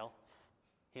the aisle,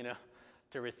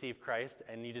 to receive Christ,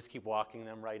 and you just keep walking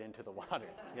them right into the water.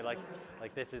 You're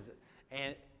like this is,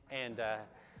 and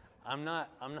I'm not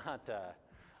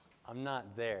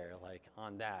there like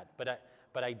on that,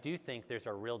 but I do think there's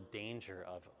a real danger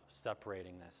of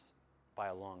separating this by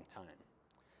a long time,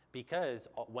 because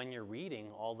when you're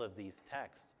reading all of these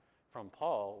texts from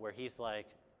Paul, where he's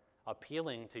like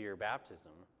appealing to your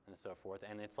baptism and so forth,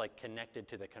 and it's like connected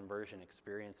to the conversion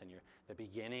experience and the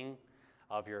beginning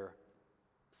of your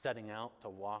setting out to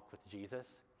walk with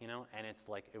Jesus, and it's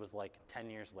like it was like 10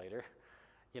 years later,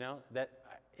 that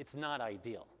it's not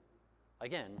ideal.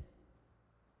 Again,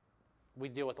 we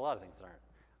deal with a lot of things that aren't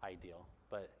ideal,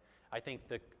 but I think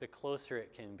the closer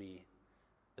it can be,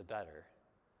 the better.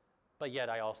 But yet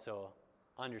I also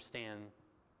understand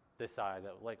this side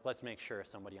that like let's make sure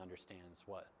somebody understands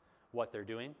what they're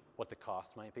doing, what the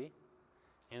cost might be,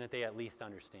 and that they at least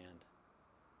understand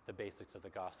the basics of the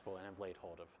gospel and have laid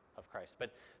hold of Christ.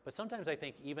 But sometimes I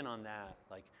think even on that,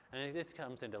 like, and this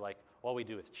comes into like what we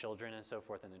do with children and so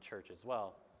forth in the church as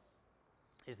well,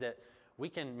 is that we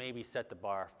can maybe set the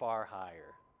bar far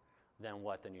higher than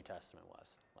what the New Testament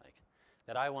was. Like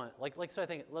that I want, so I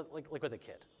think, like with a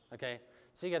kid, okay?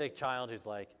 So you got a child who's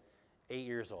like 8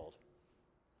 years old,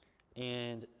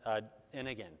 and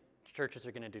again, churches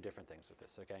are going to do different things with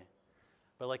this, okay?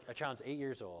 But like a child's 8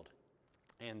 years old,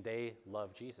 and they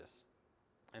love Jesus,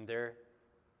 and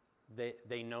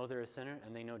they know they're a sinner,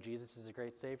 and they know Jesus is a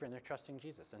great Savior, and they're trusting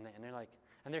Jesus, and they're like,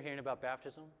 and they're hearing about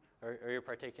baptism, or you're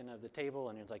partaking of the table,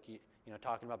 and it's like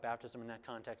talking about baptism in that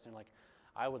context, and like,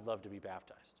 I would love to be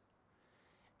baptized,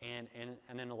 and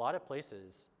in a lot of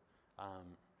places,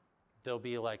 they'll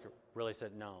be like really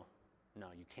said, no,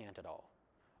 you can't at all,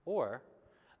 or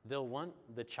they'll want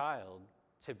the child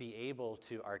to be able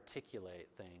to articulate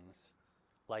things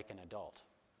like an adult.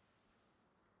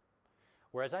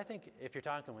 Whereas I think if you're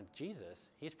talking with Jesus,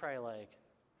 he's probably like,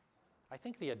 I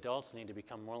think the adults need to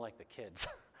become more like the kids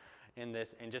in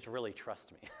this and just really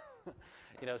trust me.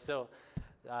 So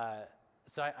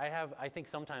I think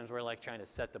sometimes we're like trying to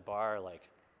set the bar like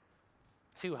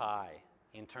too high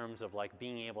in terms of like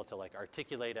being able to like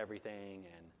articulate everything,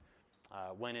 and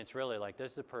when it's really like,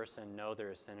 does the person know they're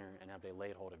a sinner and have they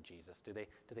laid hold of Jesus? Do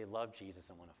they love Jesus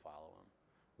and want to follow him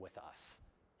with us?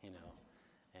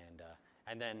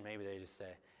 And then maybe they just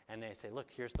say, and they say, look,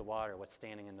 here's the water. What's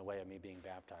standing in the way of me being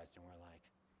baptized? And we're like,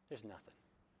 there's nothing.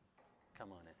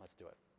 Come on in, let's do it.